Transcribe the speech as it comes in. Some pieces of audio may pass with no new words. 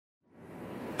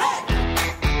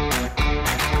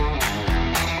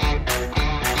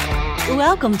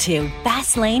Welcome to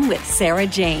Fast Lane with Sarah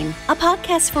Jane, a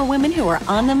podcast for women who are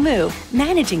on the move,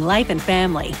 managing life and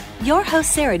family. Your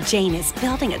host, Sarah Jane, is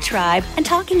building a tribe and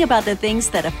talking about the things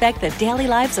that affect the daily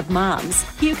lives of moms.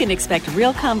 You can expect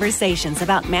real conversations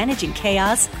about managing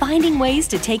chaos, finding ways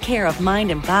to take care of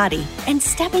mind and body, and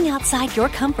stepping outside your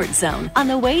comfort zone on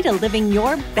the way to living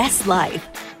your best life.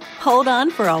 Hold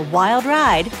on for a wild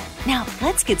ride. Now,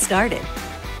 let's get started.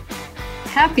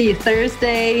 Happy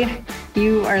Thursday.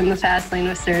 You are in the Fast Lane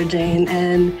with Sarah Jane,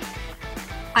 and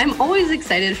I'm always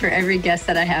excited for every guest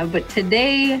that I have, but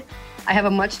today I have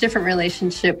a much different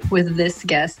relationship with this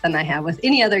guest than I have with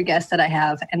any other guest that I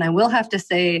have, and I will have to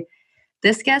say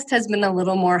this guest has been a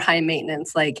little more high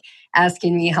maintenance, like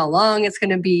asking me how long it's going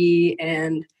to be,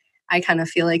 and I kind of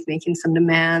feel like making some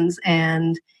demands,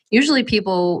 and usually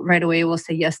people right away will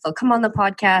say yes, they'll come on the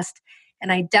podcast,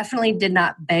 and I definitely did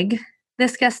not beg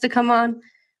this guest to come on,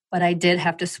 but I did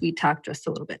have to sweet talk just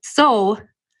a little bit. So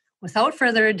without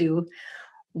further ado,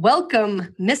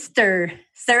 welcome Mr.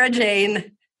 Sarah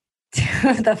Jane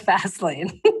to the Fast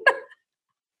Lane.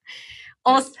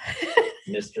 Also,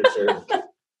 Mr. Sarah.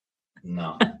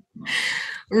 No.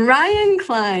 Ryan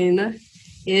Klein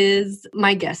is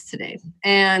my guest today.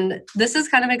 And this is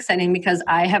kind of exciting because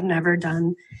I have never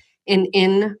done an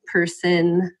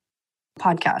in-person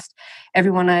podcast.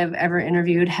 Everyone I've ever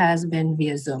interviewed has been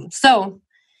via Zoom. So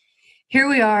here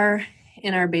we are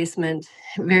in our basement,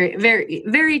 very, very,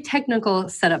 very technical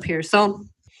setup here. So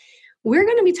we're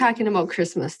going to be talking about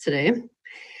Christmas today.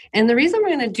 And the reason we're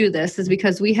going to do this is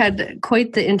because we had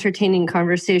quite the entertaining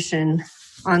conversation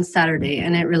on Saturday,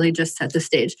 and it really just set the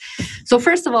stage. So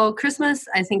first of all, Christmas,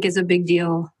 I think, is a big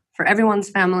deal for everyone's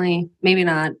family. Maybe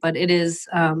not, but it is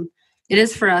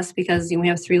for us because we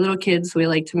have 3 little kids. So we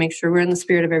like to make sure we're in the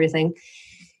spirit of everything.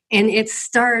 And it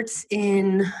starts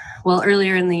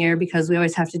earlier in the year because we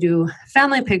always have to do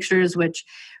family pictures, which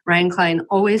Ryan Klein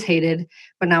always hated,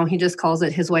 but now he just calls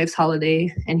it his wife's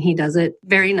holiday and he does it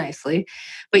very nicely.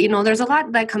 But, there's a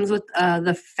lot that comes with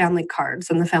the family cards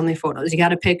and the family photos. You got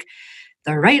to pick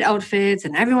the right outfits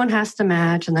and everyone has to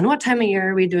match. And then what time of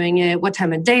year are we doing it? What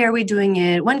time of day are we doing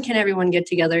it? When can everyone get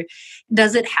together?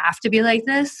 Does it have to be like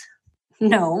this?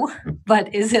 No,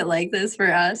 but is it like this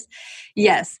for us?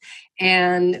 Yes.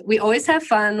 And we always have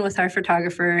fun with our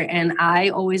photographer. And I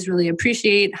always really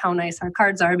appreciate how nice our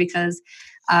cards are because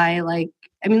that's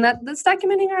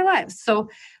documenting our lives. So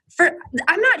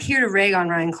I'm not here to rag on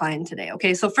Ryan Klein today.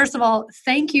 Okay. So first of all,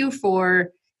 thank you for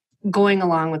going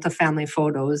along with the family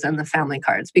photos and the family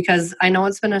cards because I know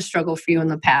it's been a struggle for you in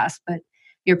the past, but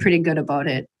you're pretty good about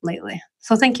it lately.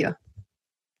 So thank you.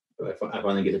 I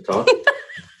finally get to talk.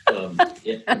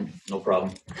 Yeah, no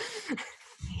problem.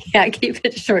 Yeah, keep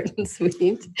it short and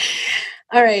sweet.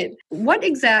 All right. What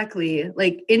exactly,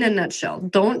 like in a nutshell,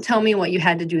 don't tell me what you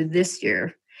had to do this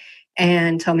year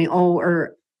and tell me,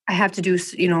 or I have to do,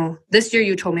 this year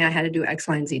you told me I had to do X,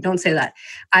 Y, and Z. Don't say that.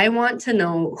 I want to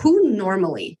know who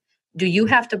normally do you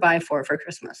have to buy for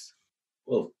Christmas?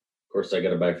 Well, of course I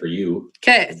got to buy for you.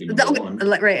 Okay.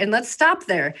 Right. And let's stop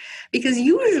there because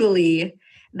usually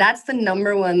that's the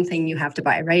number one thing you have to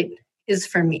buy, right? Is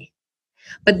for me.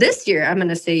 But this year, I'm going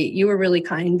to say you were really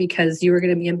kind because you were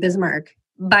going to be in Bismarck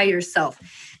by yourself.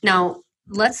 Now,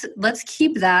 let's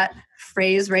keep that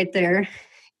phrase right there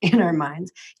in our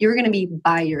minds. You were going to be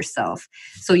by yourself.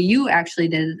 So you actually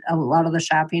did a lot of the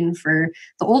shopping for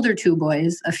the older 2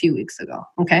 boys a few weeks ago.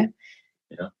 Okay?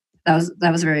 Yeah.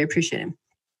 That was very appreciated.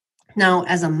 Now,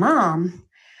 as a mom,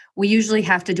 we usually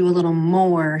have to do a little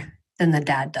more than the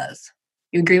dad does.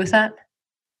 You agree with that?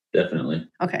 Definitely.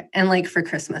 Okay. And like for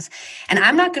Christmas. And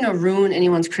I'm not going to ruin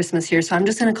anyone's Christmas here. So I'm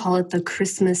just going to call it the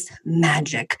Christmas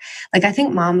magic. Like I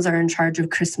think moms are in charge of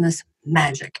Christmas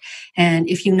magic. And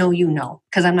if you know, you know,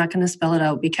 because I'm not going to spell it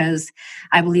out because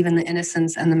I believe in the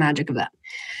innocence and the magic of that.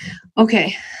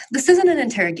 Okay. This isn't an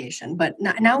interrogation, but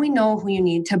now we know who you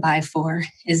need to buy for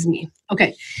is me.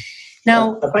 Okay.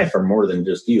 Now, I buy for more than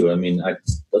just you. I mean,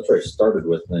 that's where I started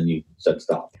with, and then you said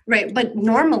stop. Right. But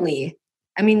normally,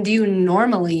 do you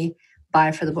normally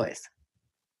buy for the boys?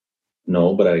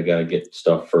 No, but I got to get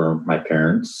stuff for my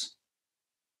parents.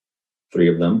 3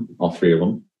 of them, all 3 of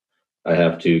them. I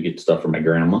have to get stuff for my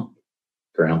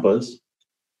grandpas,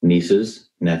 nieces,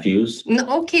 nephews.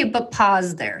 No, okay, but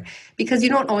pause there. Because you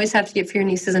don't always have to get for your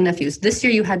nieces and nephews. This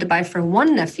year you had to buy for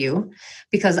 1 nephew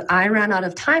because I ran out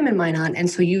of time in mine on, and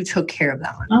so you took care of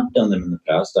that one. I've done them in the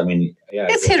past.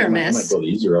 It's hit or miss. I might go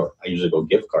the easier route. I usually go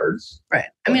gift cards. Right.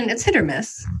 It's hit or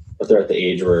miss. But they're at the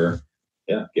age where,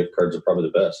 gift cards are probably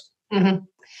the best. Mm-hmm.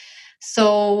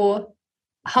 So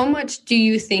How much do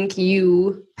you think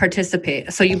you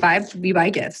participate? So you buy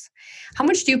gifts. How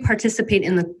much do you participate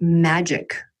in the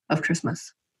magic of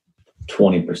Christmas?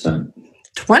 20%.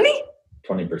 20?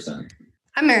 20%.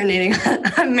 I'm marinating.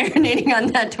 I'm marinating on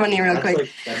that 20 real quick.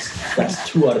 That's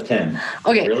 2 out of 10.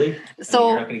 Okay. Really? So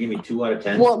you're not going to give me 2 out of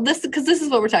 10? Well, this is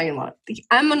what we're talking about.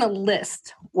 I'm going to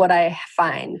list what I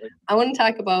find. I want to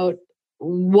talk about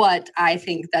what I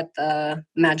think that the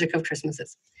magic of Christmas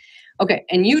is. Okay.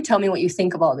 And you tell me what you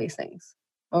think of all these things.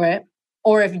 All right.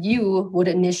 Or if you would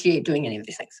initiate doing any of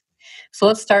these things. So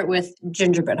let's start with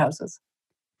gingerbread houses.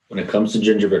 When it comes to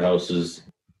gingerbread houses,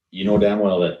 you know damn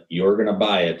well that you're going to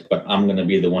buy it, but I'm going to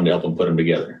be the one to help them put them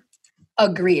together.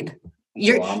 Agreed.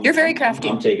 You're very crafty.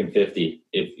 I'm taking 50.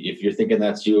 If you're thinking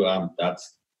that's you,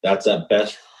 that's at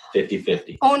best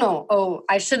 50-50. Oh no. Oh,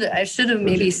 I should have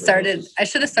maybe started. I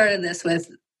should have started this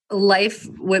with life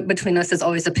between us is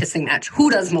always a pissing match. Who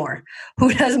does more?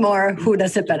 Who does more? Who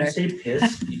does it better? Don't say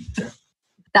piss.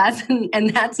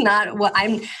 That's not what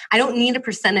I don't need a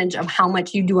percentage of how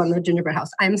much you do on the gingerbread house.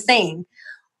 I'm saying,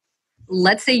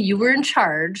 let's say you were in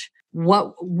charge.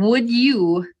 What would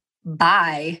you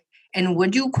buy and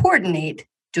would you coordinate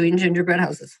doing gingerbread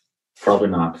houses? Probably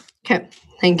not. Okay.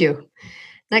 Thank you.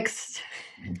 Next.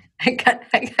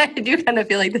 I do kind of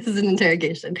feel like this is an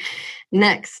interrogation.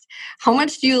 Next, how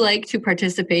much do you like to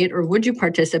participate or would you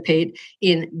participate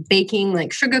in baking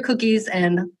like sugar cookies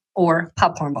or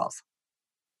popcorn balls?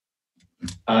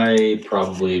 I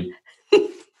probably would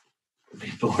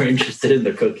be more interested in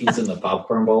the cookies and the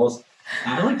popcorn balls.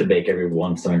 I like to bake every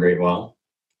once in a great while.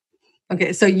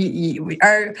 Okay, so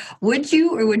would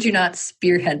you or would you not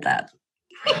spearhead that?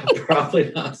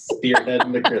 Probably not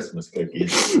spearheading the Christmas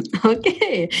cookies.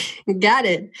 Okay, got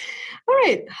it. All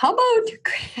right, how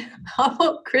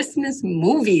about Christmas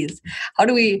movies? How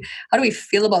do we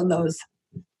feel about those?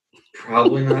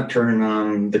 Probably not turning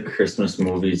on the Christmas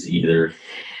movies either.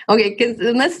 Okay, because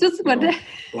let's just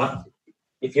what?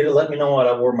 If you'd have let me know what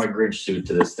I wore my Grinch suit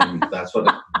to this thing, that's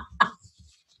what.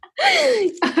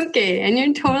 Okay, and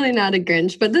you're totally not a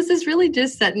Grinch, but this is really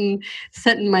just setting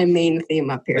my main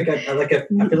theme up here. I feel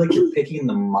like you're picking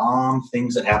the mom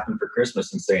things that happen for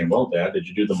Christmas and saying, "Well, Dad, did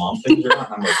you do the mom things or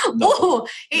not?" I'm like, "No, oh,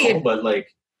 hey. No, but look,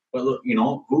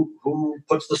 who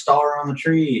puts the star on the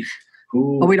tree?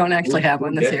 Well, we don't actually have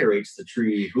one this year. Who decorates the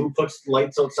tree? Who puts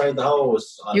lights outside the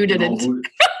house? You didn't.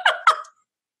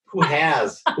 Who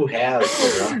has?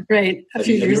 Sarah? Right, a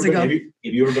few years ago. Have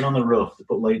you ever been on the roof to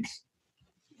put lights?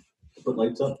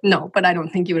 Up? No, but I don't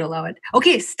think you would allow it.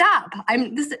 Okay, stop.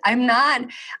 I'm not.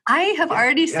 I have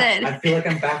already said. I feel like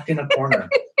I'm backed in a corner.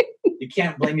 You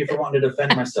can't blame me for wanting to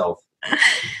defend myself.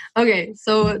 Okay,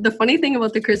 so the funny thing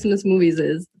about the Christmas movies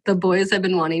is the boys have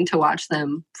been wanting to watch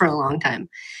them for a long time.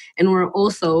 And we're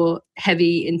also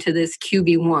heavy into this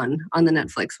QB1 on the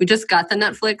Netflix. We just got the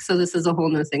Netflix, so this is a whole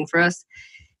new thing for us.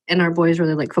 And our boys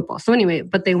really like football. So anyway,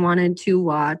 but they wanted to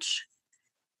watch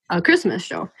a Christmas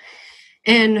show.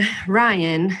 And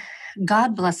Ryan,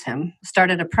 God bless him,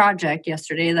 started a project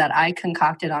yesterday that I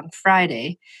concocted on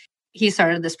Friday. He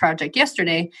started this project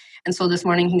yesterday. And so this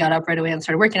morning he got up right away and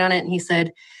started working on it. And he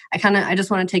said, I just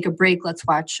want to take a break. Let's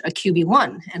watch a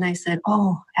QB1. And I said,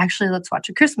 oh, actually, let's watch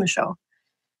a Christmas show.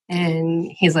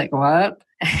 And he's like, what?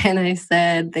 And I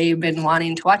said, they've been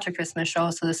wanting to watch a Christmas show,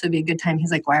 so this would be a good time.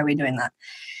 He's like, why are we doing that?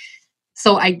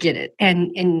 So I get it.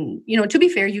 And to be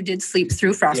fair, you did sleep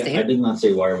through Frosty. Yeah, I did not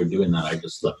say why are we doing that. I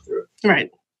just slept through it. Right.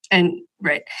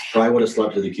 Right. So I would have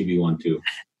slept through the QB1 too.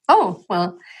 Oh,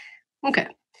 well, okay.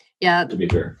 Yeah. To be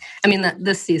fair. I mean,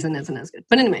 this season isn't as good.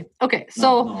 But anyway, okay.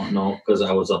 So No, because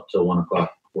I was up till 1:00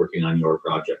 working on your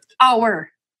project.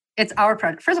 It's our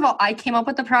project. First of all, I came up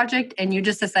with the project and you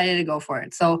just decided to go for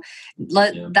it. So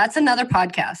that's another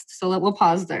podcast. So we'll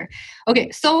pause there.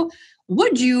 Okay. So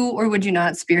would you or would you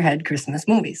not spearhead Christmas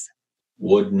movies?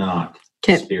 Would not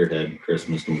spearhead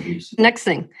Christmas movies. Next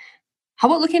thing. How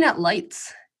about looking at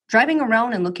lights? Driving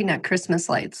around and looking at Christmas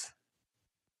lights.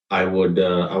 I would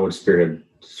spearhead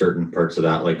certain parts of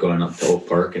that, like going up to Oak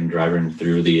Park and driving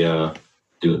through the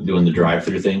doing the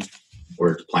drive-through thing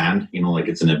where it's planned, like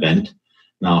it's an event.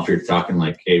 Now, if you're talking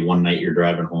like, hey, one night you're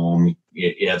driving home,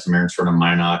 you had some errands from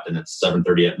Minot, and it's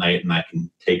 7:30 at night, and I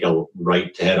can take a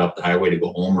right to head up the highway to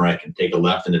go home, or I can take a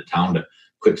left into town to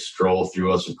quick stroll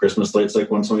through some Christmas lights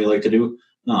like one somebody like to do.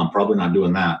 No, I'm probably not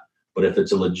doing that. But if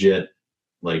it's a legit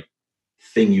like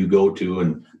thing you go to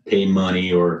and pay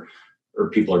money, or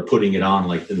people are putting it on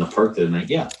like in the park that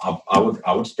night, yeah, I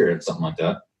would spearhead something like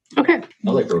that. Okay. I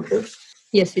like road trips.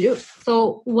 Yes, you do.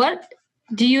 So what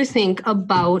do you think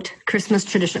about Christmas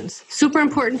traditions? Super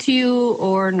important to you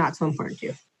or not so important to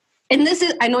you? And this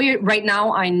is, I know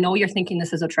you're thinking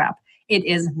this is a trap. it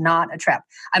is not a trap.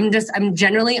 I'm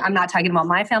not talking about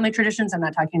my family traditions. I'm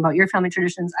not talking about your family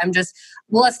traditions.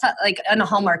 Let's talk like in a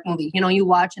Hallmark movie, you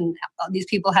watch and these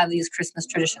people have these Christmas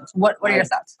traditions. What are your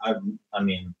thoughts? I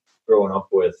mean, growing up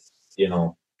with,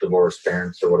 divorced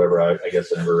parents or whatever, I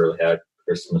guess I never really had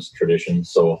Christmas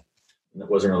traditions. So it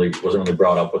wasn't really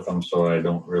brought up with them. So I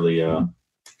don't really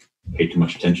pay too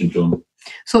much attention to them.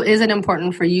 So is it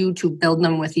important for you to build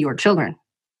them with your children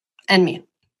and me?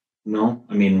 No,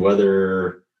 I mean,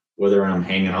 whether I'm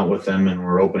hanging out with them and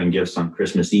we're opening gifts on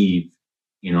Christmas Eve,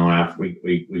 after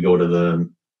we go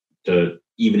to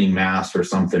evening mass or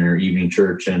something, or evening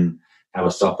church and have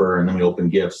a supper, and then we open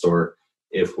gifts, or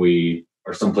if we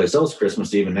are someplace else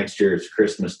Christmas Eve and next year it's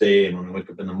Christmas Day, and when we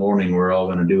wake up in the morning, we're all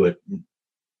going to do it.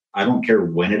 I don't care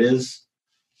when it is.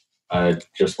 I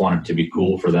just want it to be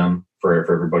cool for them,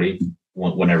 for everybody,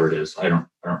 whenever it is. I don't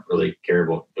really care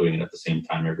about doing it at the same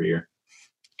time every year.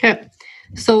 Okay.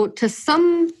 So to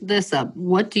sum this up,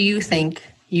 what do you think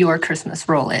your Christmas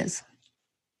role is?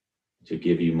 To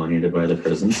give you money to buy the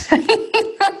presents.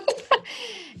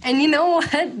 And you know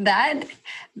what?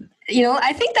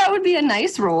 I think that would be a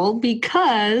nice role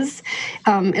because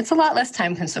it's a lot less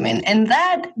time consuming. And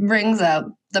that brings up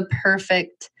the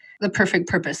perfect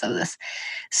purpose of this.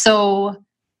 So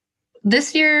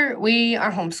this year we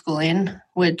are homeschooling,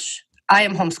 which I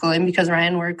am homeschooling because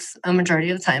Ryan works a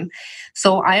majority of the time.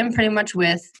 So I am pretty much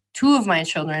with 2 of my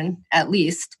children, at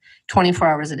least 24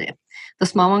 hours a day. The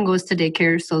small one goes to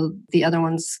daycare, so the other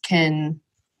ones can,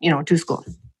 do school.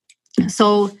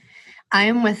 So I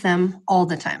am with them all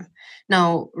the time.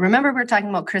 Now, remember, we're talking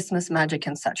about Christmas magic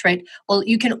and such, right? Well,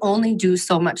 you can only do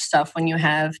so much stuff when you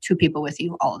have 2 people with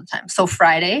you all the time. So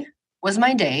Friday was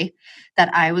my day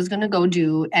that I was going to go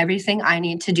do everything I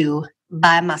need to do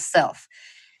by myself.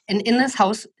 And in this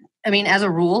house, as a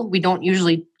rule, we don't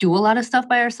usually do a lot of stuff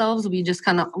by ourselves. We just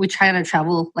we try to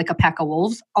travel like a pack of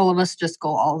wolves. All of us just go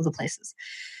all of the places.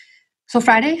 So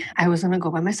Friday, I was going to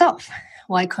go by myself.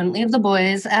 Well, I couldn't leave the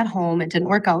boys at home. It didn't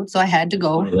work out, so I had to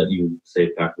go. It's funny that you say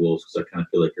pack of wolves, because I kind of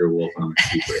feel like you're a wolf and I'm a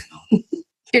sheep right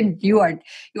now.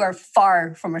 You are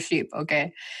far from a sheep,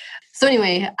 okay? So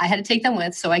anyway, I had to take them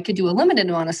with so I could do a limited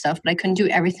amount of stuff, but I couldn't do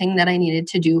everything that I needed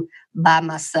to do by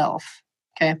myself,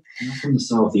 okay? I'm not from the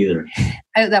South either.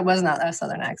 That was not a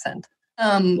Southern accent.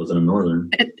 Wasn't a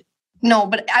Northern. No,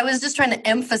 but I was just trying to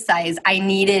emphasize I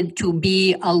needed to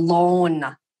be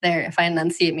alone. There, if I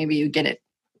enunciate, maybe you get it.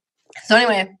 So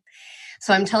anyway,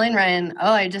 so I'm telling Ryan,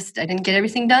 I didn't get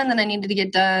everything done that I needed to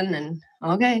get done. And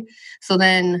okay. So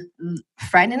then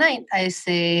Friday night, I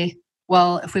say,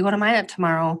 well, if we go to Minot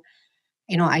tomorrow,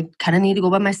 I kind of need to go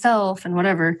by myself and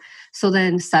whatever. So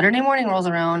then Saturday morning rolls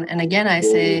around. And again, I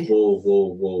say,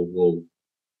 whoa.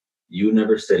 You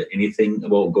never said anything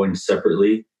about going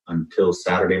separately until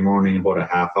Saturday morning, about a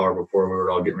half hour before we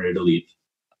were all getting ready to leave.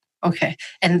 Okay.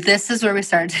 And this is where we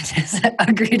start to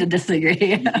agree to disagree.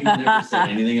 You never said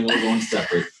anything about going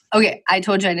separate. Okay. I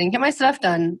told you I didn't get my stuff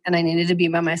done and I needed to be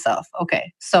by myself.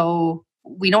 Okay. So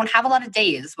we don't have a lot of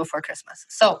days before Christmas.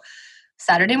 So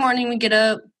Saturday morning we get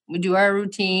up, we do our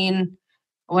routine,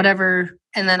 whatever.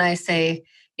 And then I say,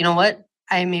 you know what?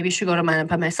 I maybe should go to mine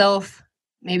by myself.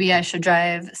 Maybe I should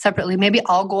drive separately. Maybe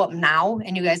I'll go up now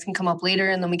and you guys can come up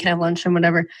later and then we can have lunch and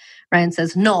whatever. Ryan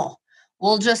says, no,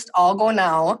 we'll just all go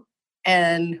now.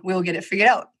 And we'll get it figured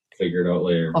out. Figure it out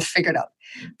later. We'll figure it out.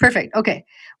 Perfect. Okay.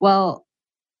 Well,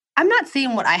 I'm not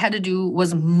saying what I had to do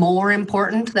was more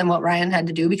important than what Ryan had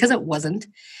to do because it wasn't.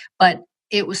 But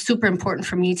it was super important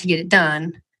for me to get it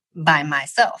done by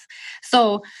myself.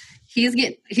 So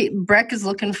Breck is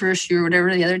looking for a shoe or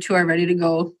whatever. The other 2 are ready to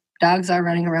go. Dogs are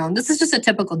running around. This is just a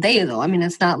typical day though.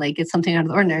 It's not like it's something out of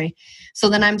the ordinary. So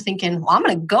then I'm thinking, well, I'm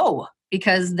going to go.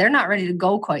 Because they're not ready to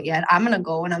go quite yet. I'm going to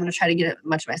go and I'm going to try to get as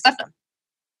much of my stuff done.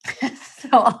 So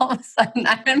all of a sudden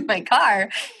I'm in my car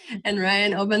and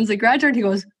Ryan opens the garage door and he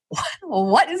goes,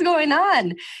 what is going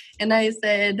on? And I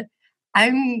said,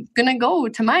 I'm going to go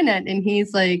to Minot. And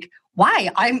he's like, why?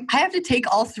 I have to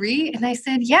take all 3? And I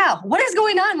said, yeah, what is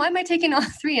going on? Why am I taking all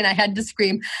 3? And I had to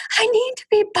scream, I need to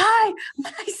be by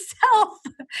myself.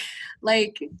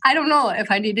 I don't know if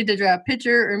I needed to draw a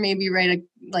picture or maybe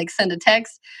send a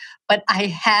text. But I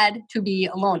had to be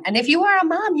alone. And if you are a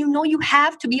mom, you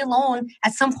have to be alone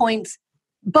at some point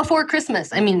before Christmas.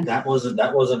 That wasn't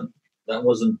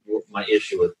my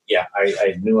issue with. Yeah,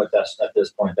 I knew at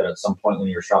this point that at some point when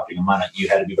you were shopping in Minot, you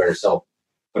had to be by yourself.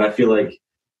 But I feel like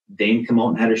Dane come out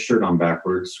and had his shirt on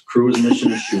backwards. Crew was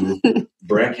missing a shoe.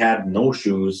 Breck had no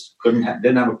shoes. Didn't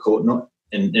have a coat. No,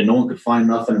 and no one could find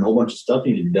nothing. And a whole bunch of stuff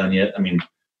needed to be done yet.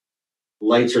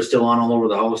 Lights are still on all over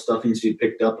the house. Stuff needs to be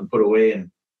picked up and put away.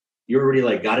 And you already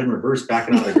like got in reverse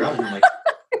backing out of the garage. And I'm like,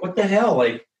 what the hell?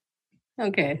 Like,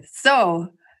 okay.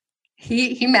 So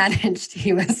he managed.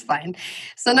 He was fine.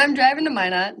 So now I'm driving to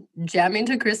Minot, jamming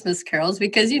to Christmas carols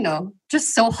because,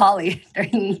 just so holly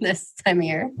during this time of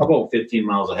year. About 15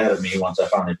 miles ahead of me once I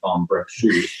finally found Brett's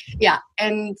shoes. Yeah.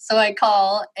 And so I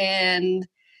call and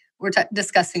we're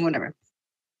discussing whatever.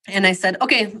 And I said,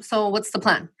 okay, so what's the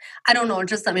plan? I don't know.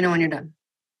 Just let me know when you're done.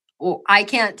 Well, I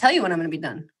can't tell you when I'm going to be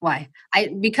done. Why?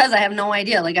 Because I have no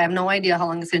idea. Like, I have no idea how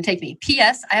long it's going to take me.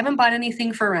 P.S. I haven't bought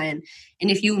anything for Ryan.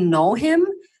 And if you know him,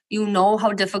 you know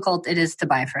how difficult it is to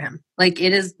buy for him. Like,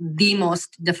 it is the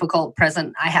most difficult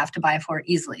present I have to buy for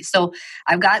easily. So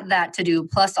I've got that to do,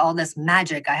 plus all this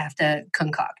magic I have to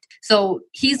concoct. So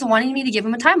he's wanting me to give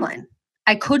him a timeline.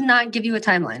 I could not give you a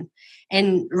timeline.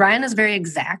 And Ryan is very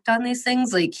exact on these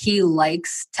things. Like, he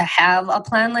likes to have a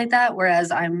plan like that, whereas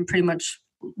I'm pretty much,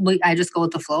 I just go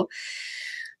with the flow.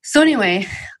 So anyway.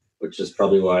 Which is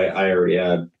probably why I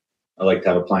like to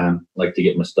have a plan, like to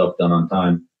get my stuff done on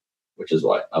time. Which is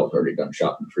why I was already done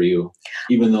shopping for you,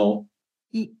 even though.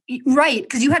 Right,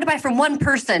 because you had to buy from one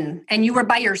person and you were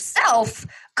by yourself a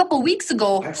couple weeks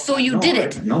ago, did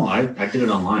it. I did it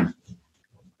online.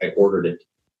 I ordered it.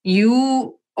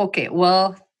 Okay,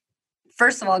 well,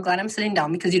 first of all, glad I'm sitting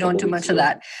down because you don't do much of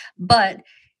that. But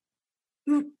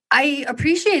I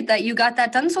appreciate that you got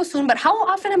that done so soon, but how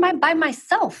often am I by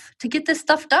myself to get this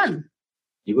stuff done?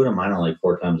 You go to Minot like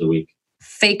 4 times a week.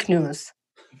 Fake news.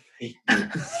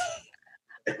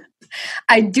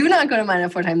 I do not go to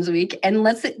Minot 4 times a week. And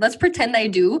let's pretend I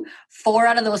do. 4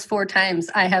 out of those 4 times,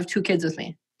 I have 2 kids with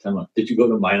me. Did you go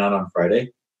to Minot on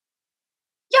Friday?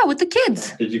 Yeah, with the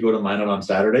kids. Did you go to Minot on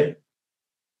Saturday?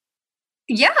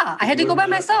 Yeah, I had to go by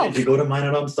myself. Did you go to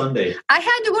Minot on Sunday? I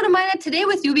had to go to Minot today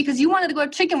with you because you wanted to go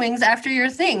to Chicken Wings after your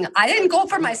thing. I didn't go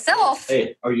for myself.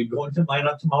 Hey, are you going to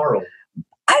Minot tomorrow?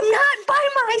 I'm not by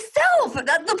myself.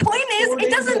 The point is,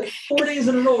 it doesn't... 4 days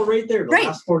in a row right there. The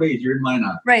last 4 days, you're in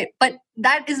Minot. Right, but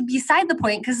that is beside the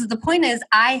point because the point is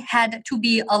I had to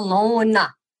be alone.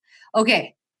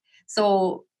 Okay,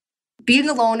 so being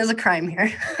alone is a crime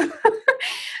here.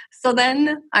 So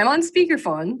then I'm on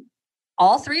speakerphone.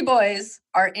 All 3 boys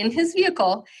are in his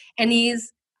vehicle and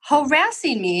he's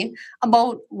harassing me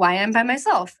about why I'm by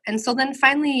myself. And so then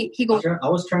finally he goes... I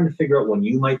was trying to figure out when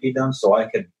you might be done so I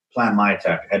could plan my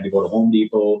attack. I had to go to Home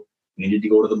Depot, needed to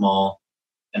go to the mall,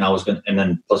 and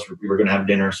then plus we were going to have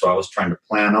dinner. So I was trying to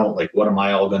plan out, like, what am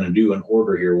I all going to do in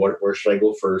order here? Where should I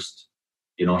go first?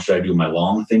 Should I do my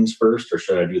long things first or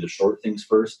should I do the short things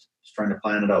first? Just trying to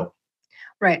plan it out.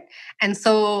 Right. And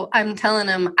so I'm telling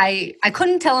him, I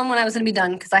couldn't tell him when I was going to be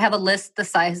done because I have a list the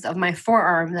size of my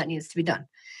forearm that needs to be done.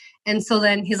 And so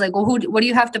then he's like, well, what do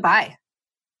you have to buy?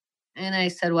 And I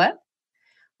said, what?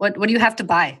 What do you have to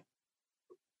buy?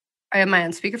 Am I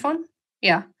on speakerphone?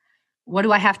 Yeah. What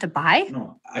do I have to buy?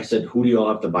 No, I said, who do you all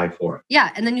have to buy for?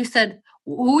 Yeah. And then you said,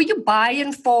 who are you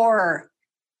buying for?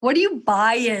 What are you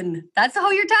buying? That's how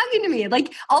you're talking to me.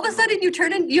 Like, all of a sudden you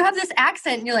turn in, you have this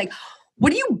accent and you're like,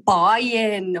 what are you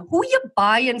buying? Who are you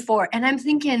buying for? And I'm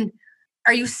thinking,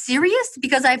 are you serious?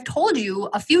 Because I've told you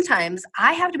a few times,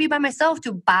 I have to be by myself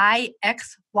to buy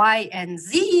X, Y, and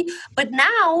Z. But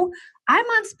now I'm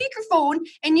on speakerphone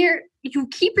and you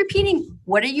keep repeating,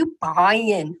 what are you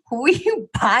buying? Who are you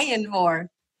buying for?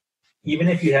 Even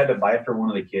if you had to buy it for one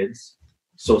of the kids,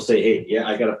 so say, hey, yeah,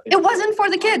 I got to... It wasn't for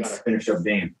the kids. I got to finish up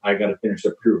Dane. I got to finish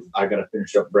up Proof. I got to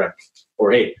finish up Brett.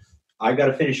 Or, hey, I got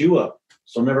to finish you up.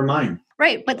 So never mind.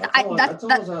 Right. But that's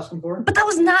all I was asking for. But that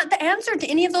was not the answer to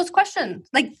any of those questions.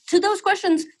 Like, to those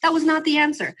questions, that was not the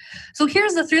answer. So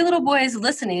here's the 3 little boys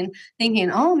listening,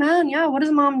 thinking, oh man, yeah, what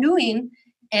is mom doing?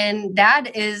 And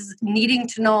dad is needing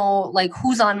to know, like,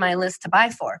 who's on my list to buy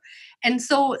for. And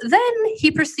so then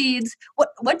he proceeds,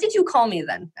 what did you call me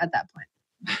then at that point?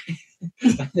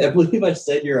 I believe I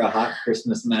said you're a hot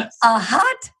Christmas mess. A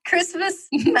hot Christmas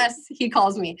mess, he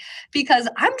calls me, because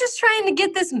I'm just trying to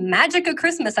get this magic of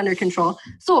Christmas under control.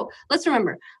 So let's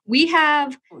remember, we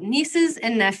have nieces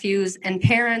and nephews and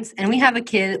parents, and we have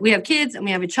kids and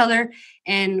we have each other,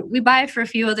 and we buy for a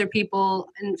few other people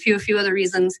and a few other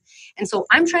reasons. And so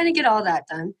I'm trying to get all that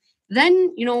done.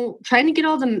 Then, trying to get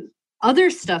all the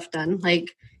other stuff done,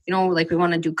 like we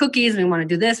want to do cookies, we want to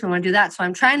do this, we want to do that. So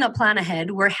I'm trying to plan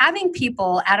ahead. We're having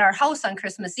people at our house on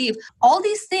Christmas Eve. All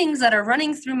these things that are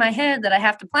running through my head that I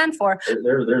have to plan for.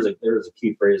 There's a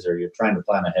key phrase there. You're trying to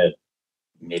plan ahead.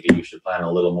 Maybe you should plan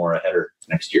a little more ahead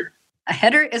next year. A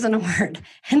header isn't a word.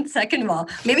 And second of all,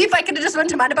 maybe if I could have just went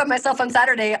to Minot by myself on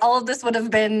Saturday, all of this would have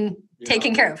been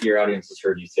taken care of. Your audience has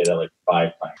heard you say that like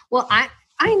 5 times. Well,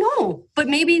 I know, but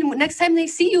maybe next time they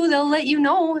see you, they'll let you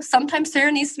know sometimes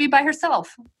Sarah needs to be by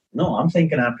herself. No, I'm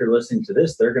thinking after listening to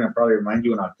this, they're going to probably remind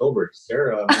you in October.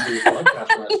 Sarah, I remember your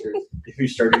podcast last year. If you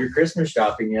started your Christmas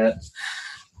shopping yet.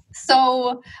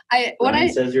 So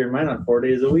Ryan says you're in mine on 4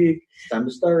 days a week. It's time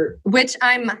to start. Which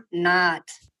I'm not.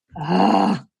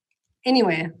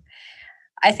 Anyway,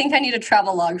 I think I need a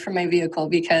travel log for my vehicle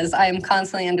because I am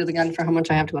constantly under the gun for how much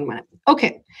I have to unwind.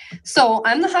 Okay, so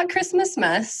I'm the hot Christmas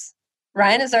mess.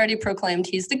 Ryan has already proclaimed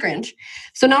he's the Grinch.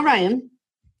 So now, Ryan,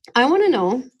 I want to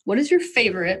know, what is your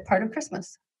favorite part of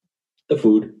Christmas? The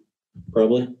food,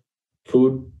 probably.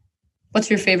 Food. What's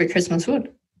your favorite Christmas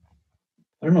food?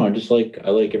 I don't know. I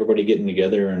like everybody getting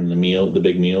together and the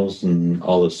big meals and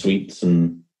all the sweets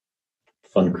and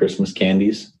fun Christmas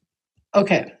candies.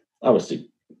 Okay. Obviously,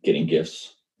 getting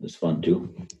gifts is fun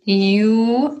too.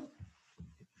 You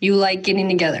like getting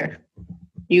together.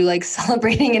 You like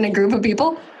celebrating in a group of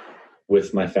people?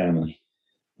 With my family.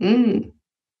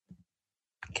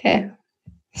 Okay.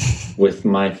 With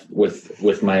my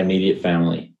immediate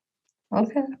family.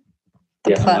 Okay.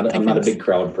 I'm not a big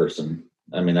crowd person.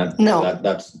 I mean,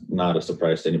 that's not a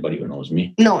surprise to anybody who knows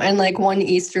me. No, and like one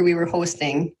Easter we were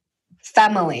hosting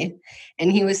family,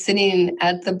 and he was sitting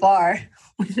at the bar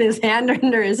with his hand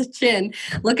under his chin,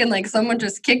 looking like someone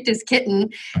just kicked his kitten.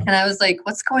 And I was like,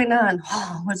 what's going on?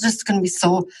 Oh, there's just going to be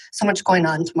so much going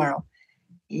on tomorrow.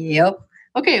 Yep.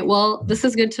 Okay, well, this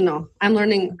is good to know. I'm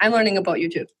learning about you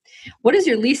too. What is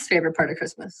your least favorite part of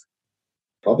Christmas?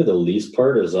 Probably the least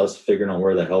part is us figuring out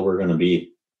where the hell we're going to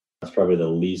be. That's probably the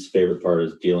least favorite part,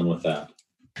 is dealing with that.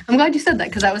 I'm glad you said that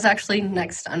because that was actually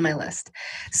next on my list.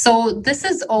 So this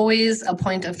is always a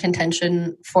point of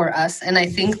contention for us. And I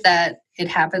think that it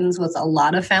happens with a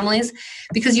lot of families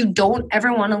because you don't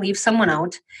ever want to leave someone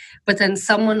out, but then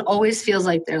someone always feels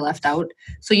like they're left out.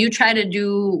 So you try to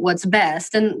do what's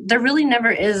best. And there really never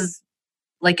is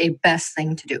like a best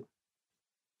thing to do.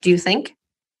 Do you think?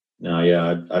 No,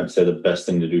 yeah, I'd say the best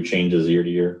thing to do changes year to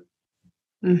year.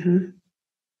 Mm-hmm.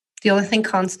 The only thing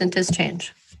constant is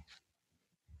change.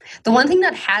 The one thing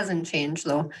that hasn't changed,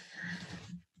 though,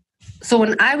 so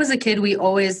when I was a kid, we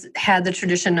always had the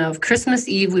tradition of Christmas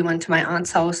Eve, we went to my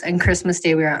aunt's house, and Christmas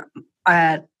Day, we were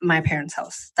at my parents'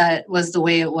 house. That was the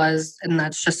way it was, and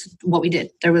that's just what we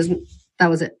did. That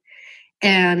was it.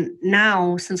 And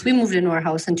now, since we moved into our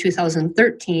house in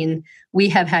 2013, we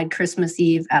have had Christmas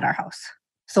Eve at our house.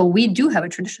 So we do have a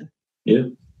tradition. Yeah,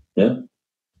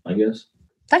 I guess.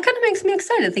 That kind of makes me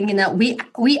excited, thinking that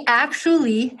we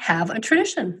actually have a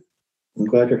tradition. I'm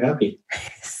glad you're happy.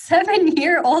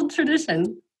 7-year-old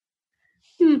tradition.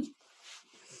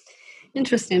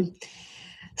 Interesting.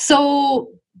 So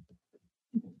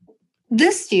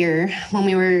this year, when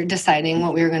we were deciding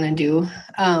what we were going to do,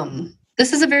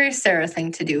 this is a very Sarah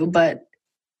thing to do, but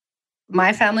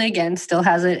my family, again, still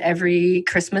has it every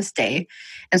Christmas Day.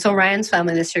 And so Ryan's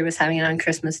family this year was having it on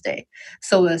Christmas Day.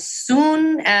 So as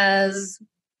soon as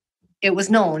it was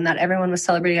known that everyone was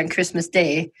celebrating on Christmas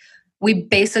Day, we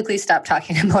basically stopped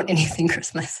talking about anything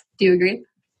Christmas. Do you agree?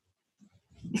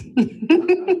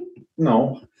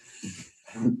 No.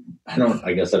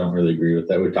 I guess I don't really agree with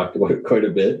that. We talked about it quite a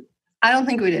bit. I don't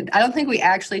think we did. I don't think we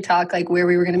actually talked like where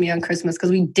we were going to be on Christmas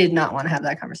because we did not want to have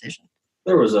that conversation.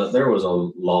 There was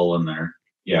a lull in there.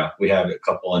 Yeah, we had a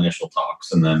couple initial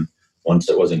talks, and then once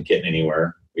it wasn't getting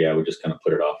anywhere, we just kind of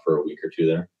put it off for a week or two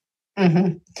there.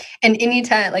 Mm-hmm. And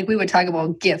anytime, like we would talk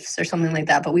about gifts or something like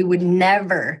that, but we would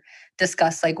never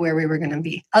discuss like where we were going to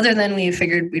be. Other than we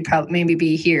figured we'd probably maybe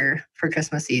be here for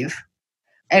Christmas Eve,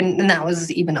 and that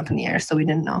was even up in the air, so we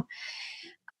didn't know.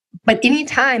 But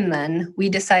anytime then we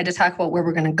decide to talk about where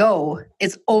we're going to go,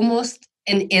 it's almost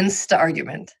an insta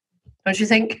argument, don't you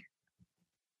think?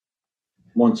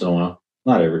 Once in a while,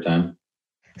 not every time.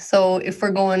 So if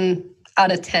we're going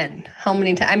out of 10, how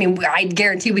many times? I mean, I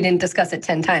guarantee we didn't discuss it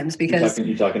 10 times because...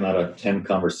 You're talking out of 10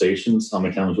 conversations, how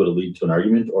many times would it lead to an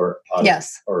argument?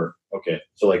 Yes. Okay.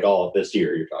 So like all this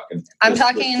year you're talking. I'm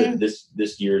talking...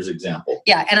 This year's example.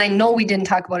 Yeah, and I know we didn't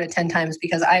talk about it 10 times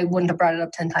because I wouldn't have brought it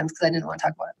up 10 times because I didn't want to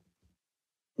talk about it.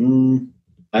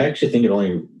 I actually think it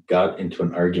only got into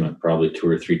an argument probably 2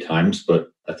 or 3 times,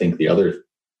 but I think the other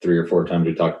 3 or 4 times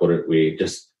we talked about it, we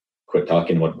just quit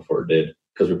talking about it before it did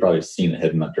because we've probably seen it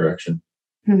head in that direction.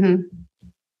 Mm-hmm.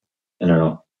 And I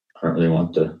don't really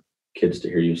want the kids to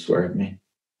hear you swear at me.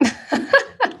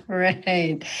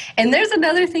 Right. And there's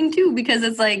another thing too, because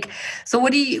it's like, so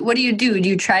what do you do? Do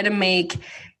you try to make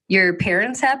your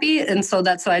parents happy? And so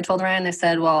that's what I told Ryan. I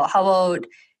said, well, how about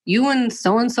you and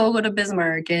so-and-so go to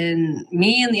Bismarck and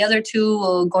me and the other 2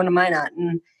 will go to Minot?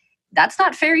 And that's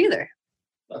not fair either.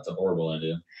 That's a horrible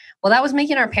idea. Well, that was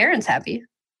making our parents happy.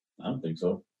 I don't think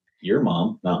so. Your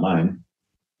mom, not mine.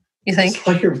 You think? That's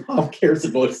why your mom cares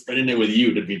about spending it with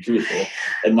you, to be truthful.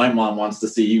 And my mom wants to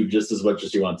see you just as much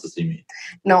as she wants to see me.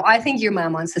 No, I think your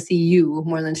mom wants to see you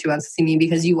more than she wants to see me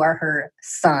because you are her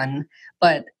son.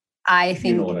 But I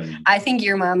think, You know what I mean. I think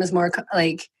your mom is more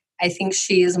like, I think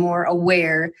she is more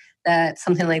aware that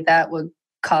something like that would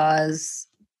cause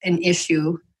an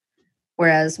issue,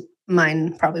 whereas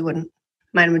mine probably wouldn't.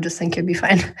 Mine would just think it'd be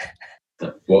fine.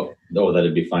 Well, no,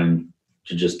 that'd be fine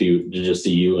to just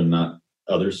see you and not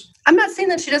others. I'm not saying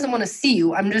that she doesn't want to see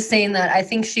you. I'm just saying that I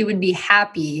think she would be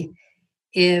happy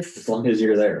if... As long as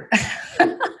you're there.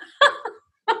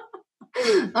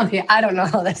 Okay, I don't know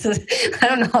how this is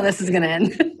going to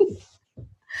end.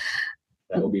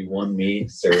 That will be one me,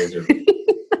 Sarah's.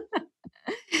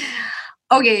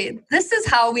 Okay, this is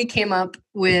how we came up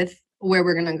with where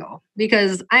we're going to go,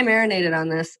 because I marinated on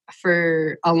this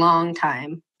for a long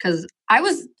time because I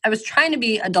was trying to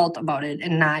be adult about it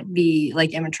and not be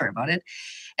like immature about it.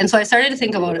 And so I started to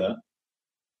think about it.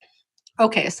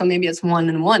 Okay, so maybe it's 1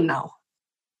 and 1 now.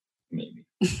 Maybe.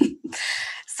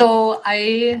 So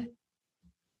Ryan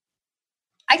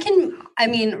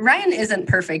isn't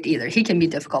perfect either. He can be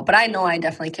difficult, but I know I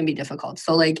definitely can be difficult.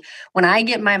 So like when I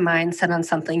get my mind set on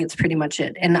something, it's pretty much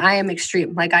it. And I am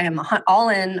extreme. Like I am all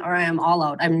in or I am all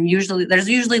out. There's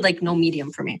usually like no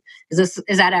medium for me. Is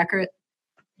that accurate?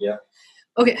 Yeah.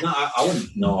 Okay.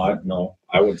 No,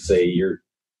 I would say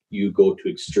you go to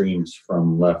extremes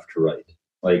from left to right.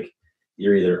 Like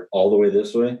you're either all the way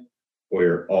this way or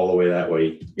you're all the way that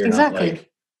way. You're exactly. Not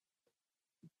like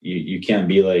you can't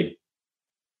be like,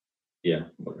 yeah,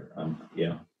 whatever.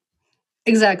 Yeah.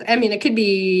 Exactly. I mean, it could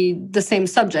be the same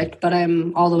subject, but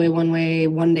I'm all the way one way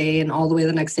one day and all the way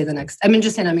the next day the next. I mean,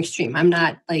 just saying I'm extreme. I'm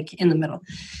not like in the middle.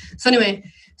 So anyway,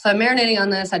 so I'm marinating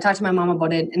on this. I talked to my mom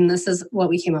about it, and this is what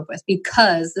we came up with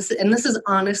because this is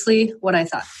honestly what I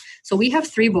thought. So we have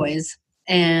 3 boys,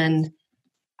 and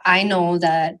I know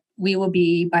that we will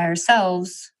be by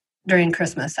ourselves during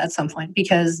Christmas at some point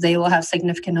because they will have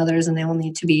significant others and they will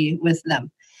need to be with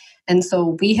them. And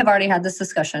so we have already had this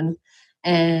discussion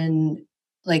and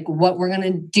like what we're going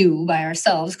to do by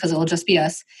ourselves because it will just be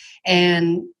us.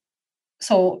 And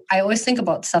so I always think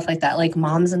about stuff like that, like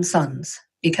moms and sons,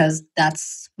 because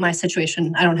that's my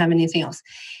situation. I don't have anything else.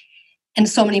 And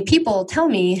so many people tell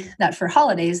me that for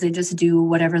holidays, they just do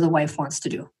whatever the wife wants to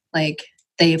do. Like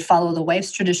they follow the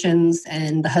wife's traditions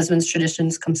and the husband's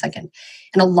traditions come second.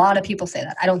 And a lot of people say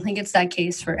that. I don't think it's that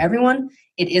case for everyone.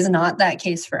 It is not that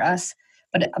case for us,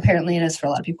 but apparently it is for a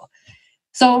lot of people.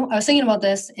 So I was thinking about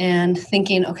this and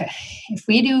thinking, okay, if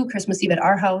we do Christmas Eve at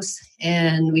our house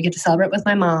and we get to celebrate with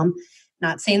my mom,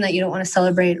 not saying that you don't want to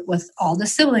celebrate with all the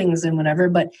siblings and whatever,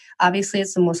 but obviously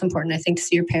it's the most important, I think, to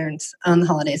see your parents on the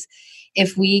holidays.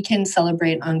 If we can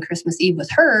celebrate on Christmas Eve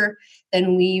with her,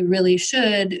 then we really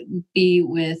should be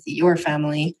with your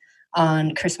family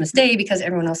on Christmas Day because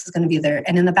everyone else is going to be there.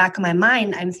 And in the back of my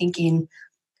mind, I'm thinking,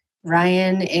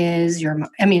 Ryan is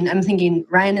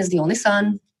the only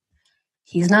son.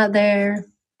 He's not there.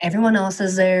 Everyone else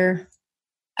is there.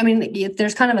 I mean,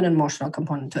 there's kind of an emotional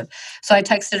component to it. So I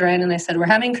texted Ryan and I said, we're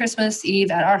having Christmas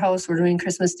Eve at our house. We're doing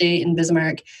Christmas Day in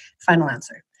Bismarck. Final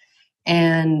answer.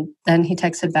 And then he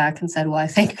texted back and said, well, I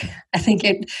think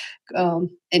it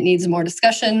needs more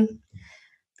discussion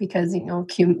because,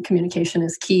 communication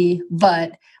is key.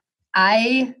 But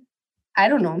I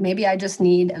don't know, maybe I just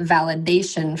need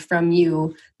validation from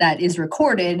you that is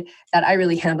recorded that I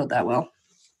really handled that well.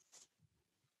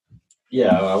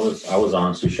 Yeah, I was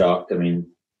honestly shocked. I mean,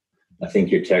 I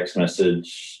think your text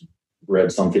message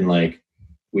read something like,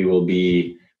 we will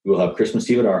have Christmas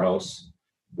Eve at our house.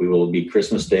 We will be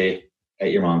Christmas Day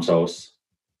at your mom's house,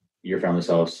 your family's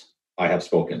house. I have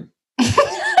spoken.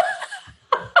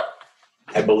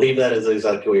 I believe that is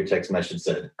exactly what your text message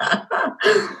said.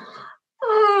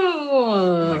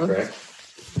 Oh. Am I correct?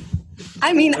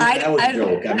 I mean, that was a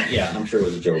joke. I'm sure it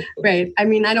was a joke. But. Right. I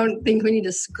mean, I don't think we need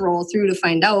to scroll through to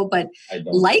find out, but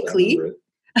likely.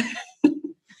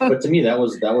 But to me, that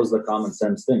was the common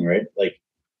sense thing, right? Like,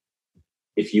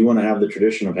 if you want to have the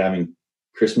tradition of having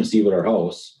Christmas Eve at our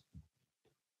house,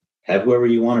 have whoever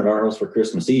you want at our house for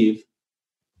Christmas Eve,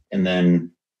 and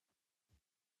then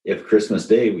if Christmas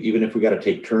Day, even if we got to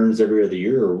take turns every other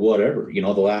year or whatever, the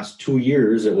last 2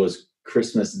 years it was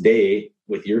Christmas Day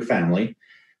with your family.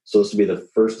 So this would be the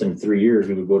first in 3 years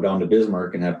we would go down to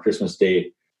Bismarck and have Christmas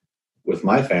Day with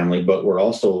my family, but we're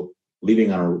also leaving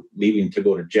to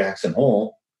go to Jackson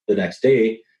Hole the next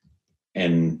day.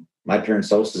 And my parents'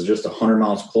 house is just 100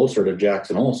 miles closer to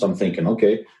Jackson Hole. So I'm thinking,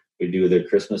 okay, we do the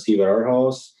Christmas Eve at our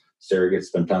house. Sarah gets to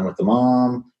spend time with the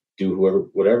mom, do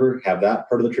whatever, have that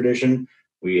part of the tradition.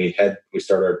 We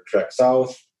start our trek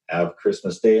south, have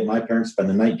Christmas Day at my parents, spend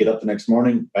the night, get up the next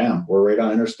morning, bam, we're right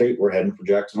on interstate, we're heading for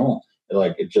Jackson Hole.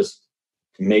 Like, it just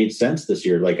made sense this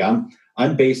year. Like,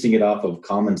 I'm basing it off of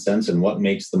common sense and what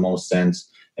makes the most sense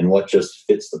and what just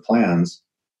fits the plans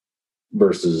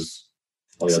versus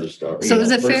all the other stuff. So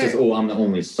is it versus, fair? Oh, I'm the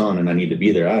only son and I need to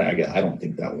be there. I don't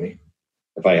think that way.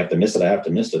 If I have to miss it, I have to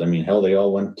miss it. I mean, hell, they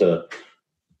all went to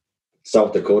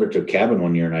South Dakota to a cabin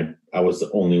one year, and I was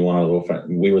the only one of the,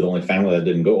 we were the only family that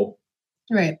didn't go.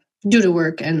 Right. Due to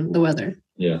work and the weather.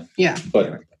 Yeah. Yeah.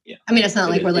 But yeah. I mean, it's not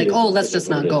like we're like, oh, let's just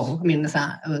not go. Is. I mean, it's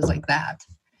not, it was like that.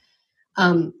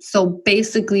 So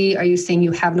basically, are you saying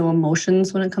you have no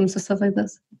emotions when it comes to stuff like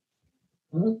this?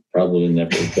 Well, probably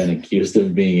never been accused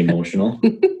of being emotional.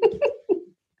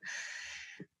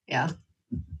 Yeah.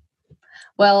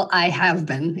 Well, I have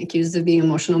been accused of being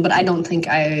emotional, but I don't think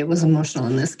I was emotional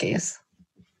in this case.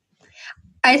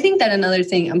 I think that another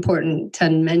thing important to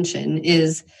mention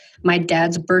is my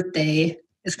dad's birthday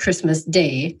is Christmas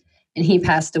Day, and he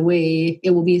passed away.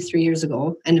 It will be 3 years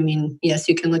ago. And I mean, yes,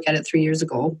 you can look at it 3 years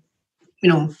ago.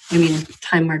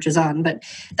 Time marches on, but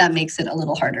that makes it a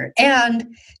little harder.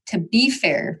 And to be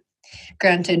fair,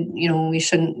 granted, we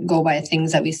shouldn't go by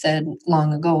things that we said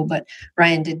long ago, but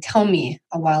Ryan did tell me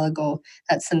a while ago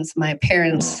that since my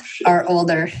parents are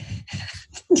older,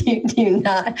 do you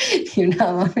not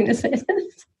want me to say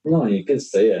this? No, you can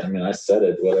say it. I mean, I said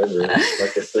it, whatever.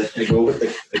 Like I said, I go with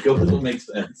what makes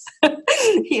sense.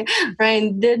 Yeah,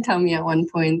 Ryan did tell me at one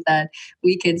point that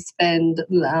we could spend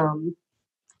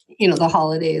the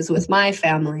holidays with my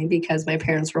family because my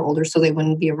parents were older, so they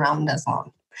wouldn't be around as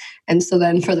long. And so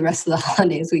then for the rest of the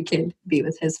holidays, we could be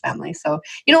with his family. So,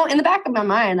 in the back of my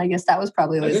mind, I guess that was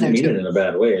probably always there too. I didn't mean it in a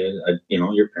bad way.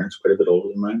 Your parents are quite a bit older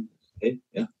than mine. Hey,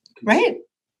 yeah. Right.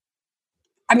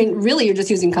 I mean, really, you're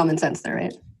just using common sense there,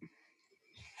 right?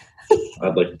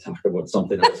 I'd like to talk about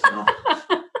something else now.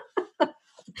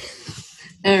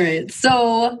 All right.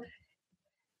 So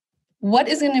what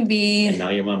is going to be... And now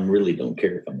your mom really don't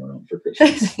care if I'm around for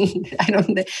Christmas.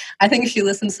 I think she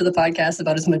listens to the podcast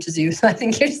about as much as you, so I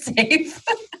think you're safe.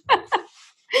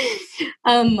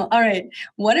 All right.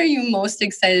 What are you most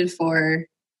excited for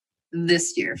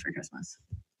this year for Christmas?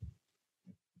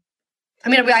 I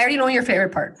mean, I already know your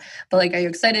favorite part, but are you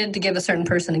excited to give a certain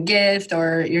person a gift,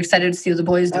 or you're excited to see what the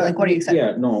boys do? What are you excited?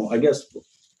 Yeah, no, I guess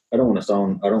I don't want to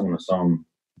sound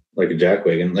like a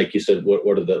jackwagon. Like you said, what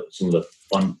are some of the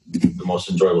fun, the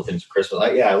most enjoyable things of Christmas?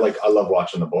 I love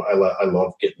watching the boys. I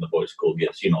love getting the boys cool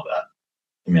gifts. You know that.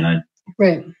 I mean,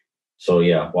 right. So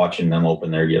yeah, watching them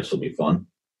open their gifts will be fun.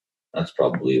 That's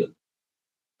probably.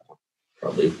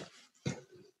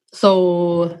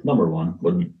 So number one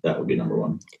would be number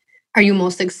one. Are you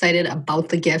most excited about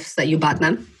the gifts that you bought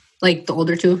them? Like the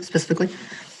older two specifically?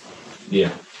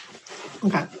 Yeah.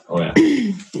 Okay. Oh yeah.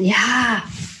 Yeah.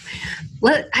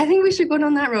 I think we should go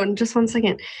down that road in just 1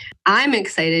 second. I'm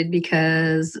excited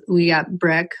because we got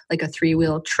Breck, a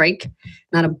 3-wheel trike,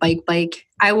 not a bike.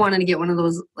 I wanted to get one of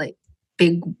those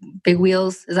big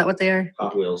wheels. Is that what they are?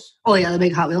 Hot Wheels. Oh yeah, the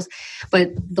big Hot Wheels.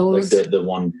 But those the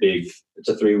one big, it's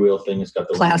a 3-wheel thing. It's got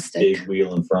the plastic big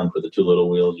wheel in front with the 2 little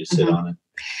wheels. You sit on it.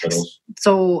 Pedals.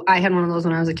 So I had one of those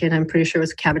when I was a kid. I'm pretty sure it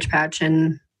was a Cabbage Patch,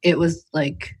 and it was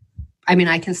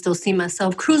I can still see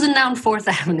myself cruising down 4th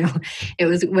Avenue. It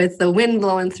was with the wind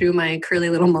blowing through my curly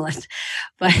little mullet.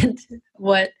 But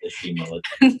what? Mullet.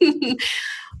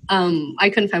 I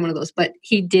couldn't find one of those, but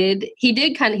he got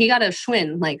a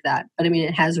Schwinn like that. But I mean,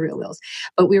 it has real wheels.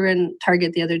 But we were in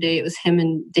Target the other day. It was him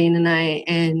and Dane and I,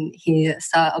 and he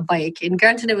saw a bike. And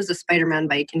granted, it was a Spider-Man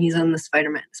bike, and he's on the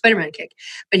Spider-Man kick.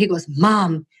 But he goes,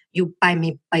 "Mom, you buy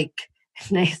me bike."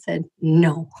 And I said,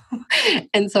 no.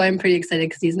 And so I'm pretty excited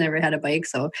because he's never had a bike.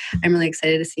 So I'm really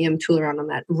excited to see him tool around on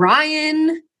that.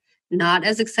 Ryan, not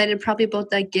as excited probably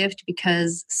about that gift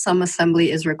because some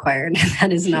assembly is required.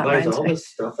 That is not Ryan's all this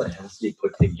stuff that has to be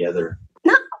put together.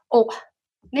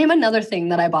 Name another thing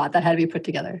that I bought that had to be put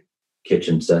together.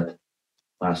 Kitchen set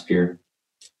last year.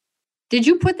 Did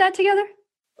you put that together?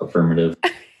 Affirmative.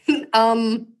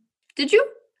 Did you?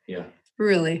 Yeah.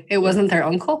 Really? It wasn't their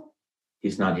uncle?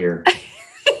 He's not here.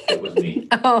 It was me.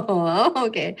 Oh,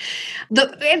 okay.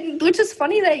 Which is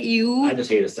funny that you... I just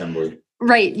hate assembly.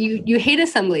 Right. You hate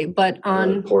assembly, but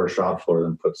on... Pour a shop floor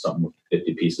and put something with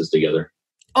 50 pieces together.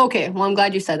 Okay. Well, I'm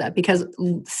glad you said that because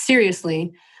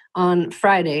seriously, on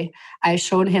Friday, I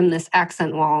showed him this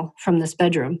accent wall from this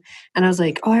bedroom. And I was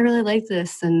like, oh, I really like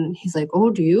this. And he's like, oh,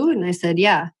 do you? And I said,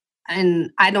 yeah.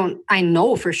 And I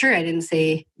know for sure I didn't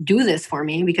say, do this for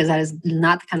me because that is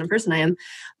not the kind of person I am.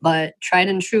 But tried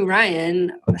and true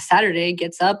Ryan, Saturday,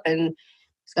 gets up and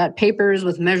he's got papers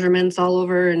with measurements all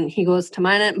over. And he goes to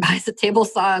mine it, buys a table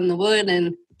saw and the wood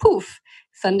and poof,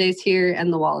 Sunday's here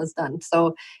and the wall is done.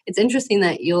 So it's interesting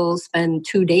that you'll spend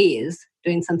 2 days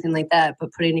doing something like that,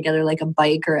 but putting together like a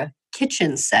bike or a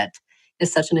kitchen set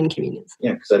is such an inconvenience.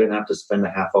 Yeah, because I didn't have to spend a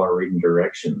half hour reading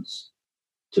directions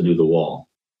to do the wall.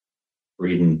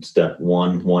 Reading step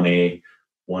 1, 1A,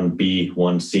 1B,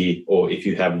 1C. Oh, if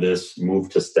you have this, move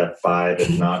to step 5.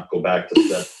 If not, go back to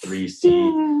step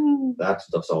 3C. That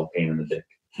stuff's all pain in the dick.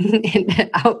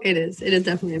 It is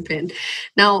definitely a pain.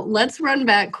 Now let's run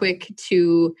back quick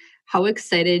to how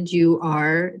excited you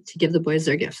are to give the boys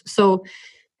their gifts. So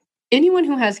anyone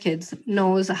who has kids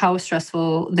knows how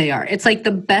stressful they are. It's like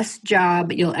the best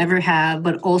job you'll ever have,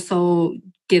 but also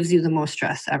gives you the most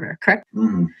stress ever, correct?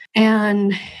 Mm-hmm.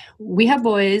 And we have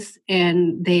boys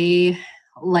and they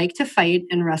like to fight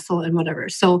and wrestle and whatever.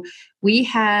 So we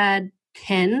had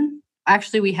 10.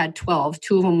 Actually, we had 12.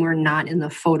 2 of them were not in the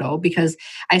photo because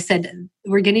I said,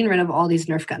 we're getting rid of all these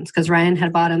Nerf guns because Ryan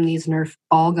had bought him these Nerf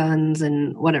ball guns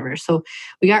and whatever. So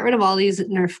we got rid of all these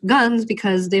Nerf guns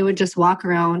because they would just walk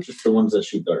around. Just the ones that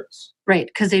shoot darts. Right,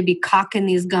 because they'd be cocking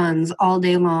these guns all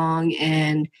day long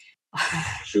and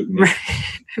shooting me.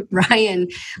 Ryan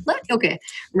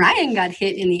got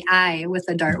hit in the eye with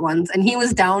the dart ones and he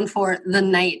was down for the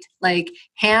night, like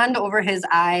hand over his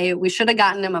eye. We should have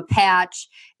gotten him a patch.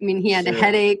 I mean, he had a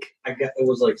headache. It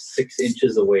was like 6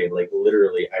 inches away. Like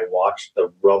literally, I watched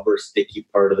the rubber sticky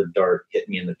part of the dart hit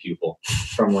me in the pupil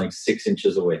from like 6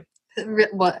 inches away.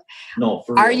 What? No,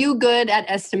 for Are real. you good at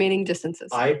estimating distances?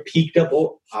 I peeked up.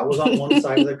 I was on one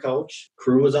side of the couch.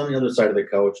 Crew was on the other side of the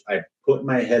couch. I put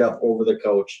my head up over the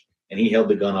couch, and he held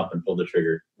the gun up and pulled the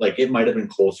trigger. Like it might have been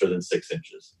closer than 6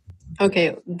 inches.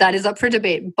 Okay, that is up for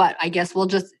debate, but I guess we'll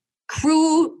just.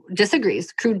 Crew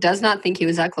disagrees. Crew does not think he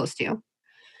was that close to you.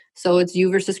 So it's you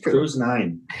versus Crew. Crew's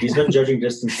 9. He's been judging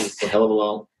distances a hell of a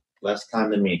lot less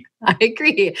time than me. I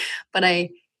agree, but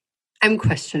I'm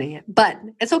questioning it, but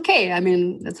it's okay. I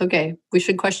mean, it's okay. We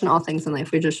should question all things in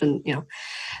life. We just shouldn't,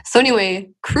 So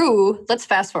anyway, Crew, let's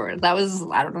fast forward. That was,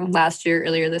 I don't know, last year,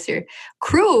 earlier this year.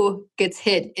 Crew gets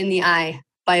hit in the eye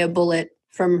by a bullet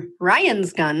from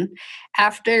Ryan's gun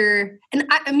after, and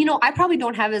I probably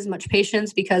don't have as much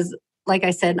patience because like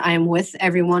I said, I am with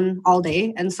everyone all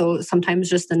day. And so sometimes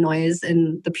just the noise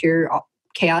and the pure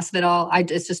chaos of it all,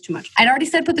 it's just too much. I'd already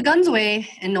said put the guns away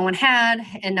and no one had,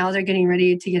 and now they're getting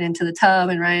ready to get into the tub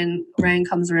and Ryan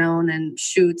comes around and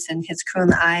shoots and hits Crew in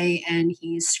the eye and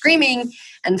he's screaming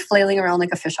and flailing around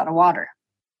like a fish out of water.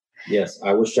 Yes,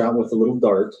 I was shot with a little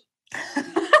dart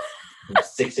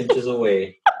 6 inches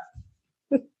away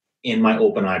in my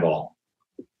open eyeball.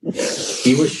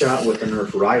 He was shot with a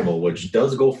Nerf Rival, which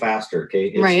does go faster, okay?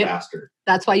 It's faster.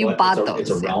 That's why you bought those. It's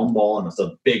a round ball and it's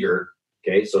a bigger.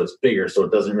 Okay, so it's bigger, so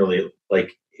it doesn't really,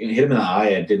 like, it hit him in the eye.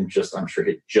 It didn't just, I'm sure,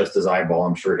 hit just his eyeball.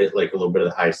 I'm sure it hit, like, a little bit of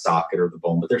the eye socket or the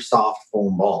bone, but they're soft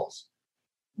foam balls.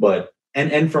 But,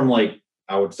 and from, like,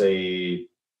 I would say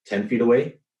 10 feet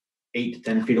away, 8 to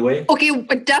 10 feet away. Okay,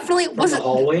 but definitely wasn't. From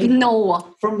the hallway?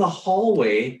 No. From the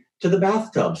hallway to the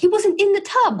bathtub. He wasn't in the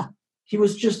tub. He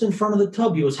was just in front of the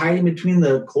tub. He was hiding between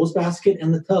the clothes basket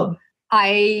and the tub.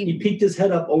 He peeked his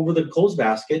head up over the clothes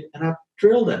basket, and I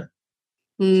drilled him.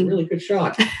 It's a really good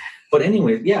shot. But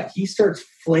anyway, yeah, he starts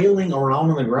flailing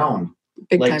around on the ground.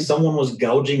 Like someone was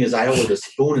gouging his eye out with a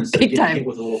spoon instead of getting hit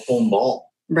with a little foam ball.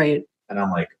 Right. And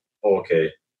I'm like, okay,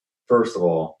 first of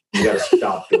all, you got to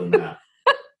stop doing that.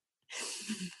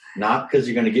 Not because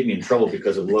you're going to get me in trouble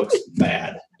because it looks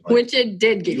bad. Like, which it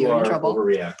did get you in trouble.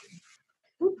 Overreacting.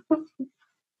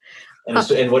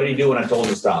 And what did he do when I told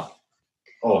him to stop?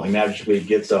 Oh, he magically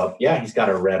gets up. Yeah, he's got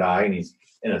a red eye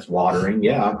and it's watering.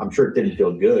 Yeah, I'm sure it didn't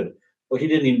feel good. But he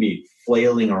didn't even be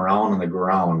flailing around on the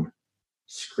ground,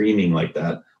 screaming like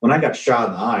that. When I got shot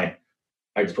in the eye,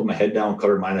 I just put my head down,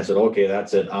 covered mine. I said, okay,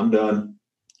 that's it. I'm done.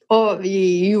 Oh,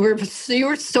 you were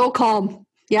so calm.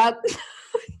 Yep.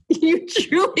 You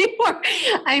truly were.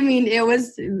 I mean, it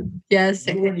was, yes.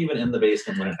 You weren't even in the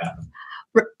basement when it happened.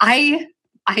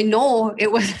 I know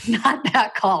it was not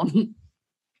that calm.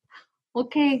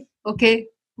 Okay,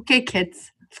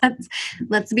 kids.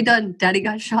 Let's be done. Daddy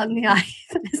got shot in the eye.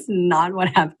 That is not what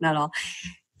happened at all.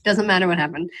 Doesn't matter what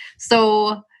happened.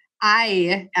 So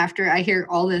after I hear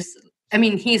all this, I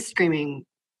mean, he's screaming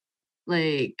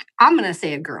like, I'm going to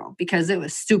say a girl because it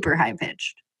was super high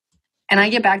pitched. And I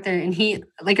get back there and he,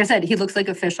 like I said, he looks like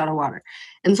a fish out of water.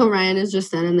 And so Ryan is just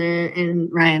standing there and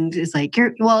Ryan is like,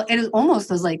 it is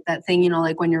almost as like that thing,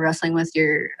 like when you're wrestling with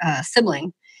your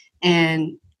sibling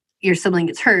and your sibling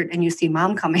gets hurt and you see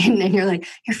mom coming and you're like,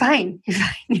 you're fine.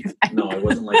 No, it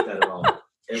wasn't like that at all.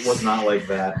 It was not like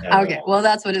that at all. Well,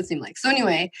 that's what it seemed like. So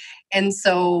anyway, and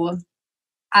so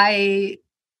I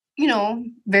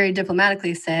very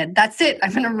diplomatically said, that's it.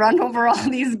 I'm going to run over all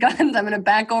these guns. I'm going to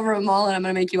back over them all and I'm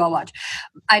going to make you all watch.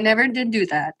 I never did do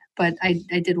that, but I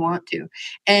did want to.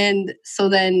 And so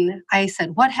then I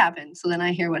said, what happened? So then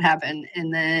I hear what happened.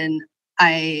 And then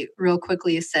I real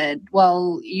quickly said,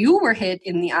 well, you were hit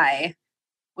in the eye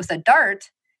with a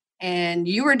dart and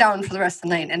you were down for the rest of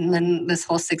the night. And then this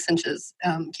whole 6 inches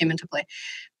came into play.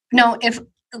 Now,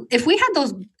 if we had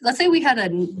those, let's say we had a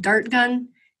dart gun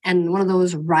and one of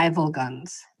those rival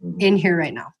guns in here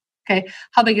right now. Okay.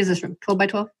 How big is this room? 12 by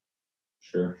 12?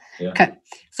 Sure. Yeah. Okay.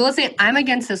 So let's say I'm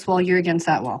against this wall, you're against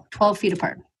that wall, 12 feet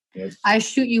apart. Yes. I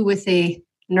shoot you with a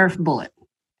Nerf bullet.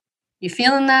 You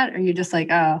feeling that? Or you just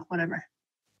like, oh, whatever?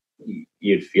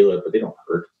 You'd feel it, but they don't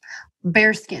hurt.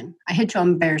 Bare skin. I hit you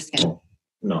on bare skin. Oh,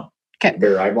 no. Okay.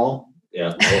 Bare eyeball?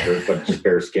 Yeah, that'll hurt, but just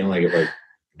bare skin,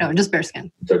 no, just bare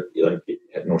skin. You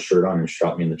had no shirt on and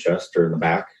shot me in the chest or in the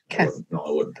back. Okay. No,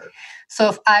 it wouldn't hurt. So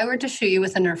if I were to shoot you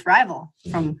with a Nerf rival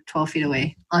from 12 feet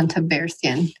away onto bare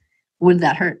skin, would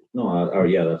that hurt? No,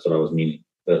 yeah, that's what I was meaning.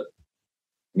 But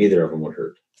neither of them would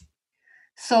hurt.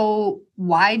 So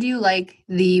why do you like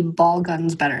the ball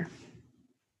guns better?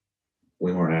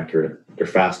 Way more accurate. They're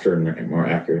faster and they're more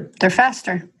accurate. They're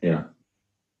faster. Yeah.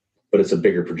 But it's a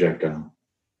bigger projectile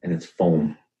and it's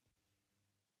foam.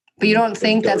 But you don't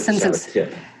think that since it's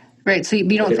tip. Right, so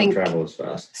you don't think travel as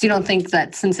fast. So you don't think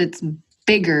that since it's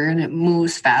bigger and it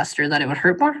moves faster that it would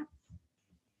hurt more?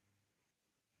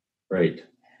 Right.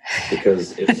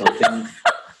 Because if something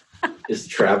is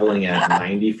traveling at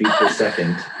 90 feet per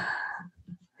second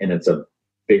and it's a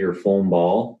bigger foam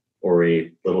ball or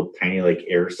a little tiny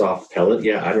airsoft pellet,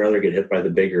 yeah, I'd rather get hit by the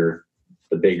bigger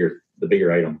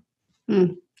item.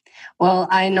 Well,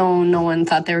 I know no one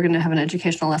thought they were going to have an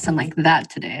educational lesson like that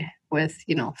today with,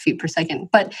 feet per second.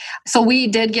 But so we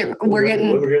did get, What we're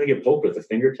going to get poked with, a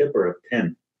fingertip or a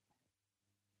pen?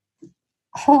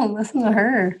 Oh, listen to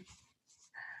her.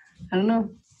 I don't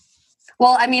know.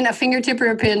 Well, I mean, a fingertip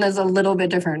or a pin is a little bit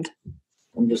different.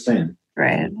 I'm just saying.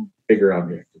 Right. Bigger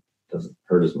object. It doesn't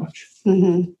hurt as much.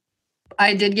 Mm-hmm.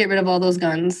 I did get rid of all those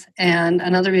guns. And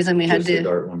another reason we had to... the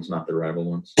dart ones, not the rival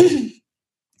ones.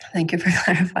 Thank you for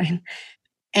clarifying.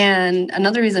 And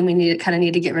another reason we need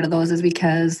to get rid of those is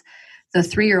because the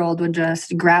 3-year-old would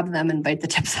just grab them and bite the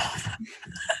tips off.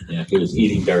 Yeah, he was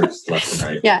eating darts left and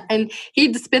right. Yeah, and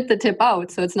he'd spit the tip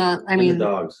out, so it's not, the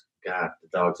dogs. God, the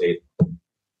dogs ate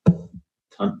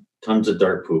tons of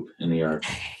dart poop in the yard.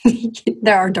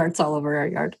 There are darts all over our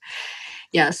yard.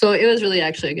 Yeah, so it was really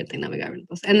actually a good thing that we got rid of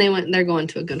those. And they're going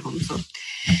to a good home. So,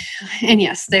 and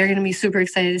yes, they're going to be super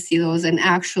excited to see those. And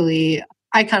actually,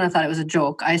 I kind of thought it was a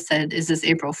joke. I said, is this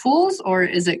April Fool's or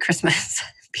is it Christmas?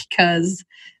 Because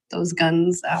those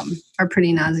guns are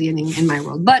pretty nauseating in my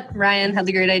world. But Ryan had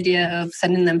the great idea of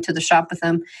sending them to the shop with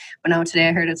them. But now today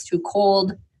I heard it's too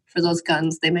cold for those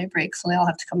guns. They may break, so they all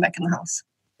have to come back in the house.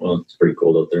 Well, it's pretty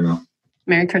cold out there now.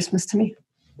 Merry Christmas to me.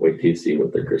 Wait till you see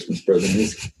what their Christmas present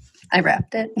is. I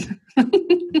wrapped it.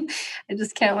 I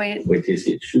just can't wait. Wait till you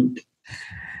see it shoot.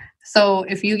 So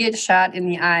if you get shot in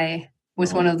the eye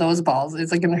with one of those balls,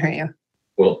 is it going to hurt you?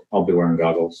 Well, I'll be wearing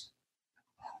goggles.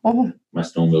 Oh. My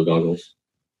snowmobile goggles.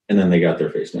 And then they got their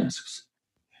face masks.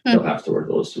 They'll have to wear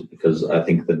those because I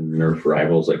think the Nerf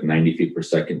rivals 90 feet per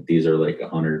second. These are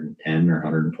 110 or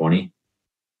 120.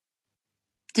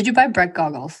 Did you buy Breck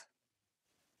goggles?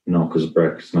 No, because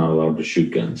Breck's not allowed to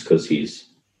shoot guns because he's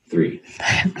 3.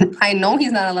 I know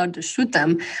he's not allowed to shoot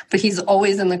them, but he's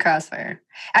always in the crossfire.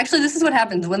 Actually, this is what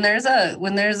happens when there's a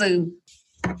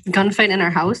gunfight in our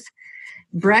house.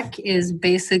 Breck is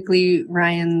basically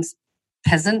Ryan's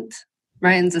peasant,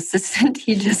 Ryan's assistant.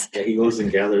 He goes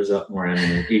and gathers up more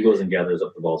ammunition. He goes and gathers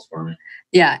up the balls for me.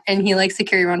 Yeah, and he likes to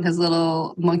carry around his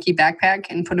little monkey backpack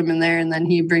and put them in there, and then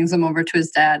he brings them over to his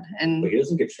dad. And he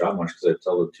doesn't get shot much because I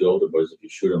tell the 2 older boys, if you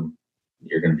shoot him,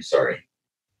 you're going to be sorry.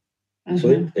 Mm-hmm. So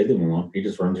they leave him alone. He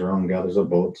just runs around and gathers up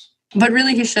bullets. But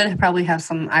really, he should probably have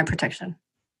some eye protection.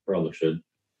 Probably should.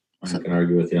 I can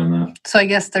argue with you on that. So I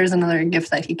guess there's another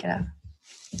gift that he could have.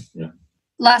 Yeah.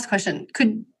 Last question.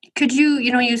 Could you,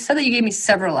 you said that you gave me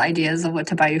several ideas of what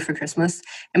to buy you for Christmas.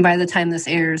 And by the time this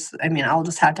airs, I'll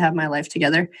just have to have my life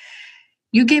together.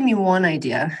 You gave me one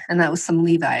idea, and that was some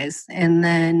Levi's. And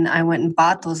then I went and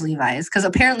bought those Levi's because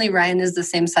apparently Ryan is the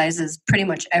same size as pretty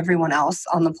much everyone else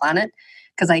on the planet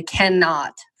because I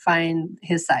cannot find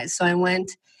his size. So I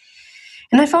went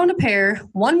and I found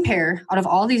one pair out of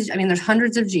all these. There's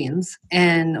hundreds of jeans,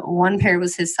 and one pair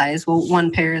was his size. Well,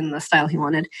 one pair in the style he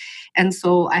wanted. And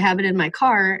so I have it in my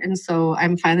car. And so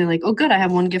I'm finally like, oh, good, I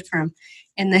have one gift for him.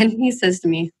 And then he says to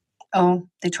me, oh,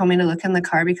 they told me to look in the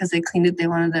car because they cleaned it. They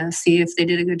wanted to see if they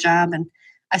did a good job. And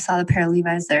I saw the pair of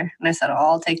Levi's there. And I said, oh,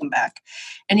 I'll take them back.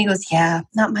 And he goes, yeah,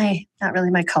 not really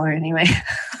my color anyway.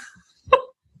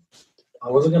 I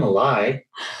wasn't going to lie.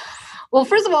 Well,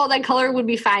 first of all, that color would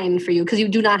be fine for you because you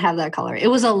do not have that color.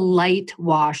 It was a light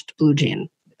washed blue jean.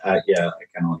 Yeah, I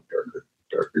kind of like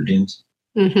darker jeans.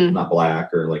 Mm-hmm. Not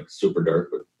black or like super dark,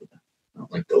 but I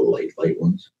don't like the light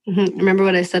ones. Mm-hmm. Remember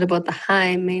what I said about the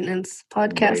high maintenance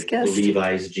podcast guest?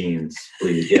 Levi's jeans,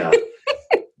 please. Yeah.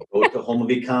 Go to Home of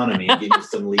Economy and get you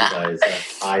some Levi's.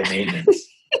 That's high maintenance.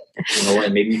 You know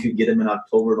what? Maybe if you get them in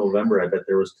October, November, I bet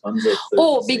there was tons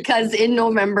of. Because in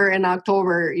November and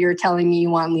October, you're telling me you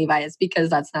want Levi's because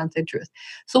that's not the truth.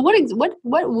 So what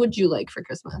would you like for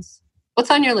Christmas?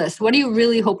 What's on your list? What are you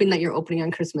really hoping that you're opening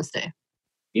on Christmas Day?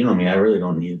 You know me, I really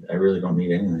don't need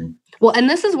anything. Well, and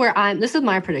this is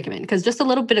my predicament, because just a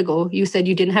little bit ago, you said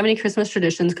you didn't have any Christmas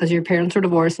traditions because your parents were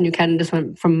divorced and you kind of just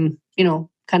went from,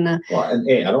 kind of. Well, and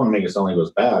hey, I don't want to make it sound like it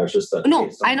was bad. It's just that. No,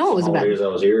 I know it was bad. Some holidays I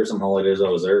was here, some holidays I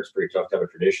was there. It's pretty tough to have a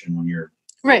tradition when you're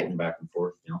right back and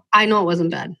forth, I know it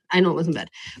wasn't bad.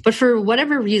 But for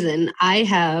whatever reason, I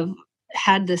have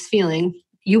had this feeling.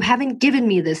 You haven't given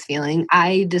me this feeling.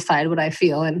 I decide what I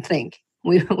feel and think.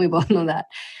 We both know that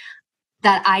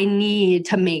I need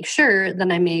to make sure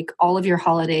that I make all of your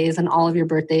holidays and all of your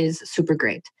birthdays super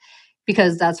great,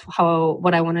 because that's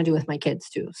what I want to do with my kids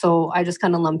too. So I just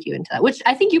kind of lumped you into that, which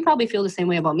I think you probably feel the same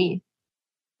way about me.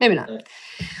 Maybe not.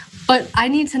 But I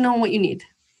need to know what you need,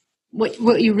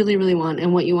 what you really, really want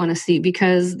and what you want to see,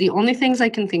 because the only things I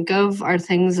can think of are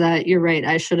things that you're right.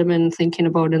 I should have been thinking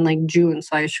about in like June.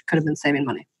 So I could have been saving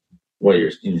money. Well,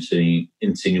 you're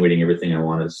insinuating everything I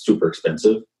want is super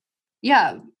expensive.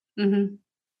 Yeah. Mm-hmm.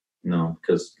 No,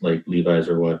 because like Levi's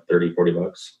are what,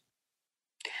 $30-$40?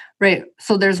 Right.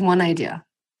 So there's one idea.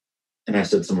 And I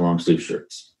said some long sleeve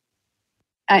shirts.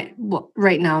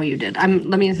 Right now you did.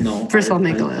 First of all,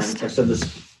 make a list. I said this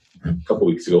a couple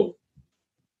weeks ago.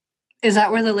 Is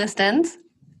that where the list ends?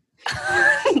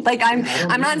 Like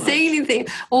I'm not saying anything.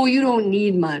 Oh, you don't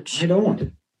need much. I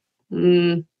don't.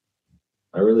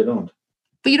 I really don't.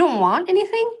 But you don't want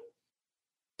anything?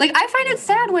 Like, I find it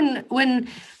sad when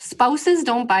spouses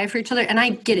don't buy for each other, and I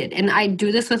get it. And I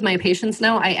do this with my patients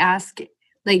now. I ask,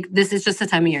 like, this is just the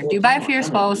time of year. Do you buy for your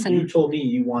spouse? And you told me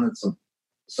you wanted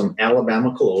some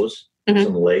Alabama clothes, mm-hmm.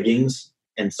 some leggings,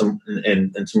 and some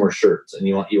more shirts, and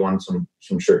you wanted some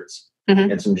shirts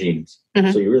mm-hmm. and some jeans.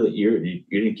 Mm-hmm. So you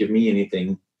didn't give me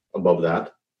anything above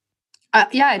that.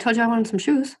 Yeah, I told you I wanted some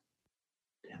shoes.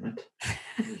 Damn it.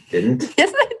 Didn't?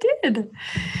 Yes, I did.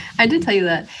 I did tell you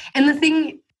that. And the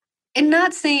thing, and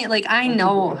not saying, like, I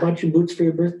know. I bought you boots for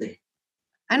your birthday.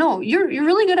 I know. You're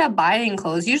really good at buying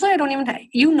clothes. Usually I don't even,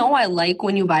 I like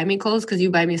when you buy me clothes because you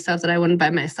buy me stuff that I wouldn't buy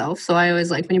myself. So I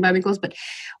always like when you buy me clothes. But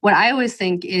what I always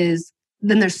think is,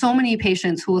 then there's so many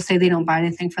patients who will say they don't buy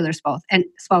anything for their spouse. And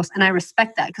I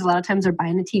respect that, because a lot of times they're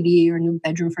buying a TV or new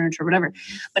bedroom furniture or whatever.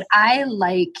 But I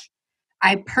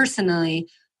personally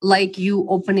like you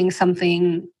opening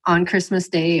something on Christmas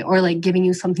Day, or like giving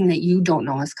you something that you don't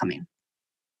know is coming.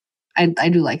 I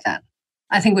do like that.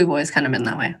 I think we've always kind of been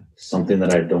that way. Something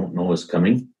that I don't know is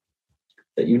coming?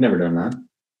 That you've never done that?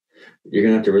 You're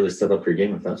going to have to really step up your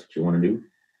game if that's what you want to do.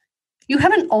 You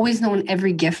haven't always known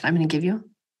every gift I'm going to give you.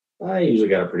 I usually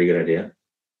got a pretty good idea.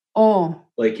 Oh.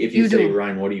 Like if you say,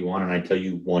 Ryan, what do you want? And I tell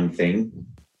you one thing.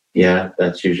 Yeah,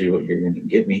 that's usually what you're going to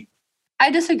give me. I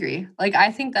disagree. Like,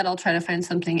 I think that I'll try to find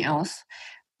something else.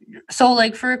 So,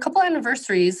 like, for a couple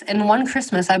anniversaries and one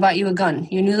Christmas, I bought you a gun.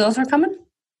 You knew those were coming?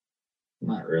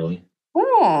 Not really.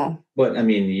 Oh. But, I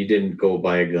mean, you didn't go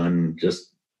buy a gun.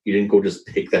 You didn't go just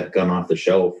take that gun off the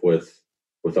shelf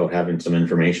without having some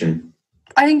information.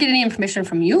 I didn't get any information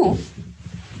from you.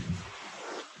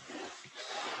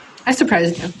 I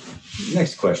surprised you.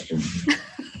 Next question.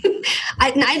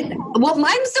 Well,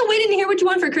 I'm still waiting to hear what you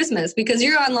want for Christmas, because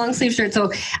you're on long sleeve shirt.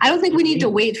 So I don't think we need to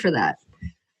wait for that.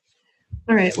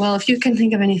 All right. Well, if you can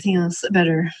think of anything else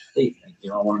better. Hey,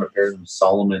 I wanted a pair of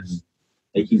Solomon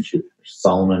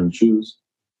shoes.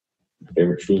 My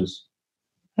favorite shoes.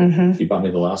 Mm-hmm. You bought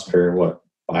me the last pair,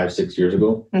 5-6 years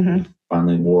ago? Mm-hmm.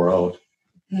 Finally wore out.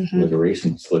 Mm-hmm. With the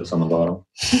racing slicks on the bottom.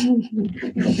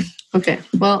 Okay.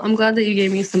 Well, I'm glad that you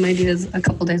gave me some ideas a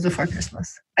couple days before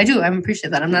Christmas. I do. I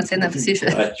appreciate that. I'm not saying that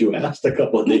facetious. You asked a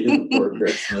couple of days before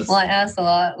Christmas. Well, I asked a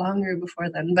lot longer before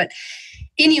then. But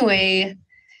anyway,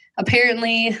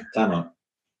 apparently... Time out.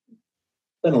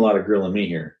 Been a lot of grilling me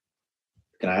here.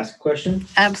 Can I ask a question?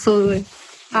 Absolutely.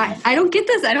 I don't get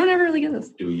this. I don't ever really get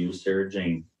this. Do you, Sarah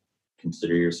Jane,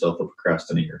 consider yourself a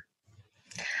procrastinator?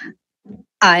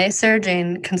 I, Sarah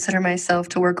Jane, consider myself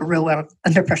to work real well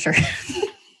under pressure.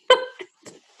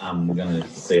 I'm going to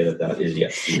say that is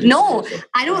yes. No,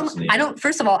 I don't.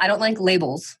 First of all, I don't like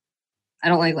labels.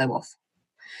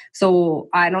 So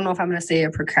I don't know if I'm going to say a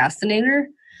procrastinator,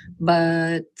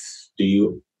 but...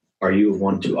 Are you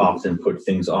one to often put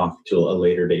things off till a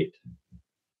later date?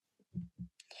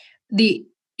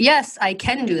 Yes, I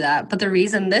can do that. But the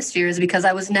reason this year is because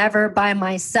I was never by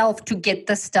myself to get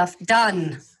the stuff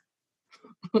done.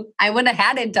 I would have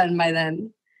had it done by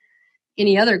then.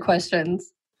 Any other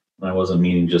questions? I wasn't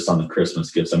meaning just on the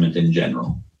Christmas gifts. I meant in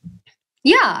general.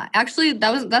 Yeah, actually,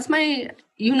 that's my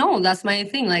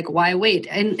thing. Like, why wait?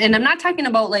 And I'm not talking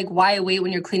about like why wait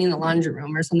when you're cleaning the laundry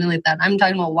room or something like that. I'm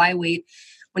talking about why wait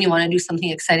when you want to do something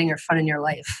exciting or fun in your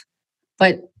life.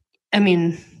 But I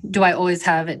mean, do I always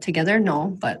have it together?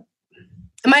 No, but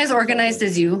am I as organized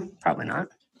as you? Probably not.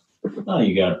 Oh,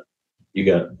 you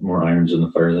got more irons in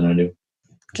the fire than I do.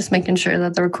 Just making sure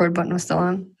that the record button was still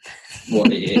on.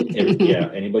 Well, yeah,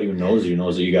 anybody who knows you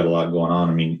knows that you got a lot going on.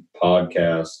 I mean,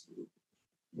 podcasts,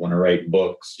 want to write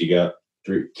books, you got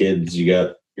 3 kids, you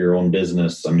got your own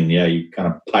business. I mean, yeah, you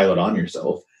kind of pile it on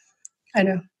yourself. I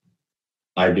know.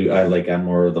 I'm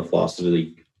more of the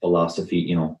philosophy,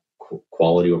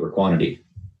 quality over quantity.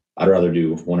 I'd rather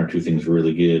do 1 or 2 things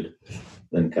really good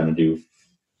than kind of do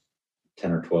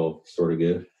 10 or 12 sort of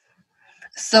good.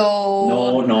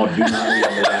 So no, do not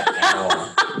remember that at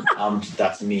all.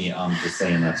 That's me. I'm just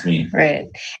saying that's me. Right.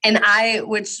 And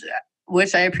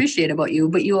which I appreciate about you,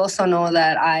 but you also know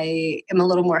that I am a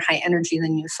little more high energy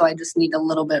than you, so I just need a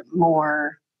little bit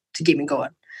more to keep me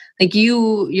going. Like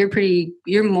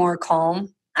you're more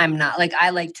calm. I'm not. Like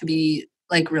I like to be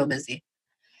like real busy.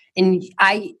 And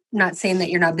I'm not saying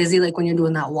that you're not busy like when you're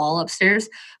doing that wall upstairs,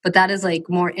 but that is like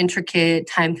more intricate,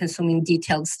 time-consuming,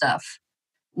 detailed stuff.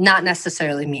 Not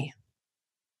necessarily me,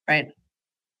 right?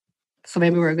 So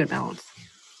maybe we're a good balance.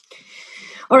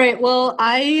 All right. Well,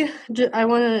 I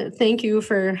want to thank you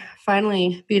for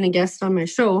finally being a guest on my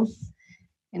show.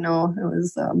 You know, it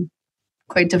was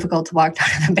quite difficult to walk down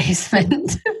to the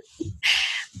basement,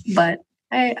 but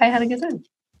I had a good time.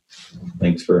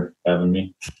 Thanks for having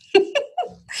me.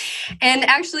 And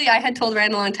actually, I had told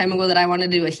Ryan a long time ago that I want to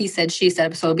do a He Said, She Said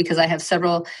episode because I have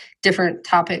several different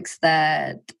topics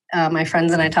that my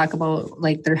friends and I talk about,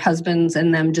 like their husbands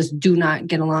and them just do not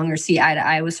get along or see eye to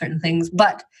eye with certain things.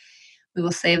 But we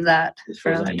will save that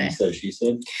for another day. He said, she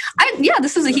said?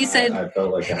 This is a he said. I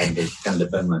felt like I had to kind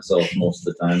of defend myself most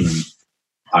of the time. And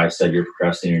I said you're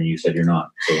procrastinating and you said you're not.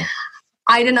 So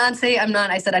I did not say I'm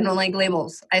not. I said I don't like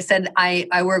labels. I said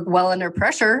I work well under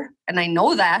pressure and I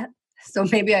know that. So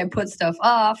maybe I put stuff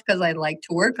off because I like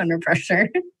to work under pressure.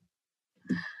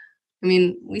 I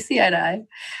mean, we see eye to eye.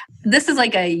 This is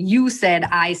like a you said,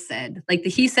 I said. Like the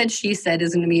he said, she said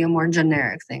is going to be a more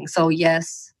generic thing. So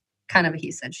yes, kind of a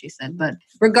he said, she said. But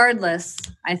regardless,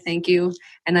 I thank you.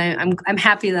 And I'm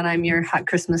happy that I'm your hot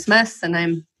Christmas mess. And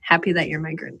I'm happy that you're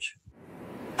my Grinch.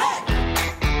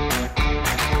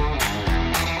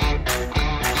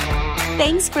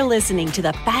 Thanks for listening to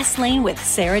the Fast Lane with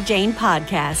Sarah Jane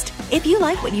podcast. If you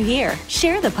like what you hear,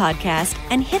 share the podcast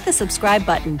and hit the subscribe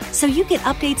button so you get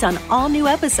updates on all new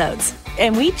episodes.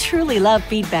 And we truly love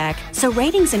feedback, so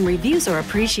ratings and reviews are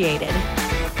appreciated.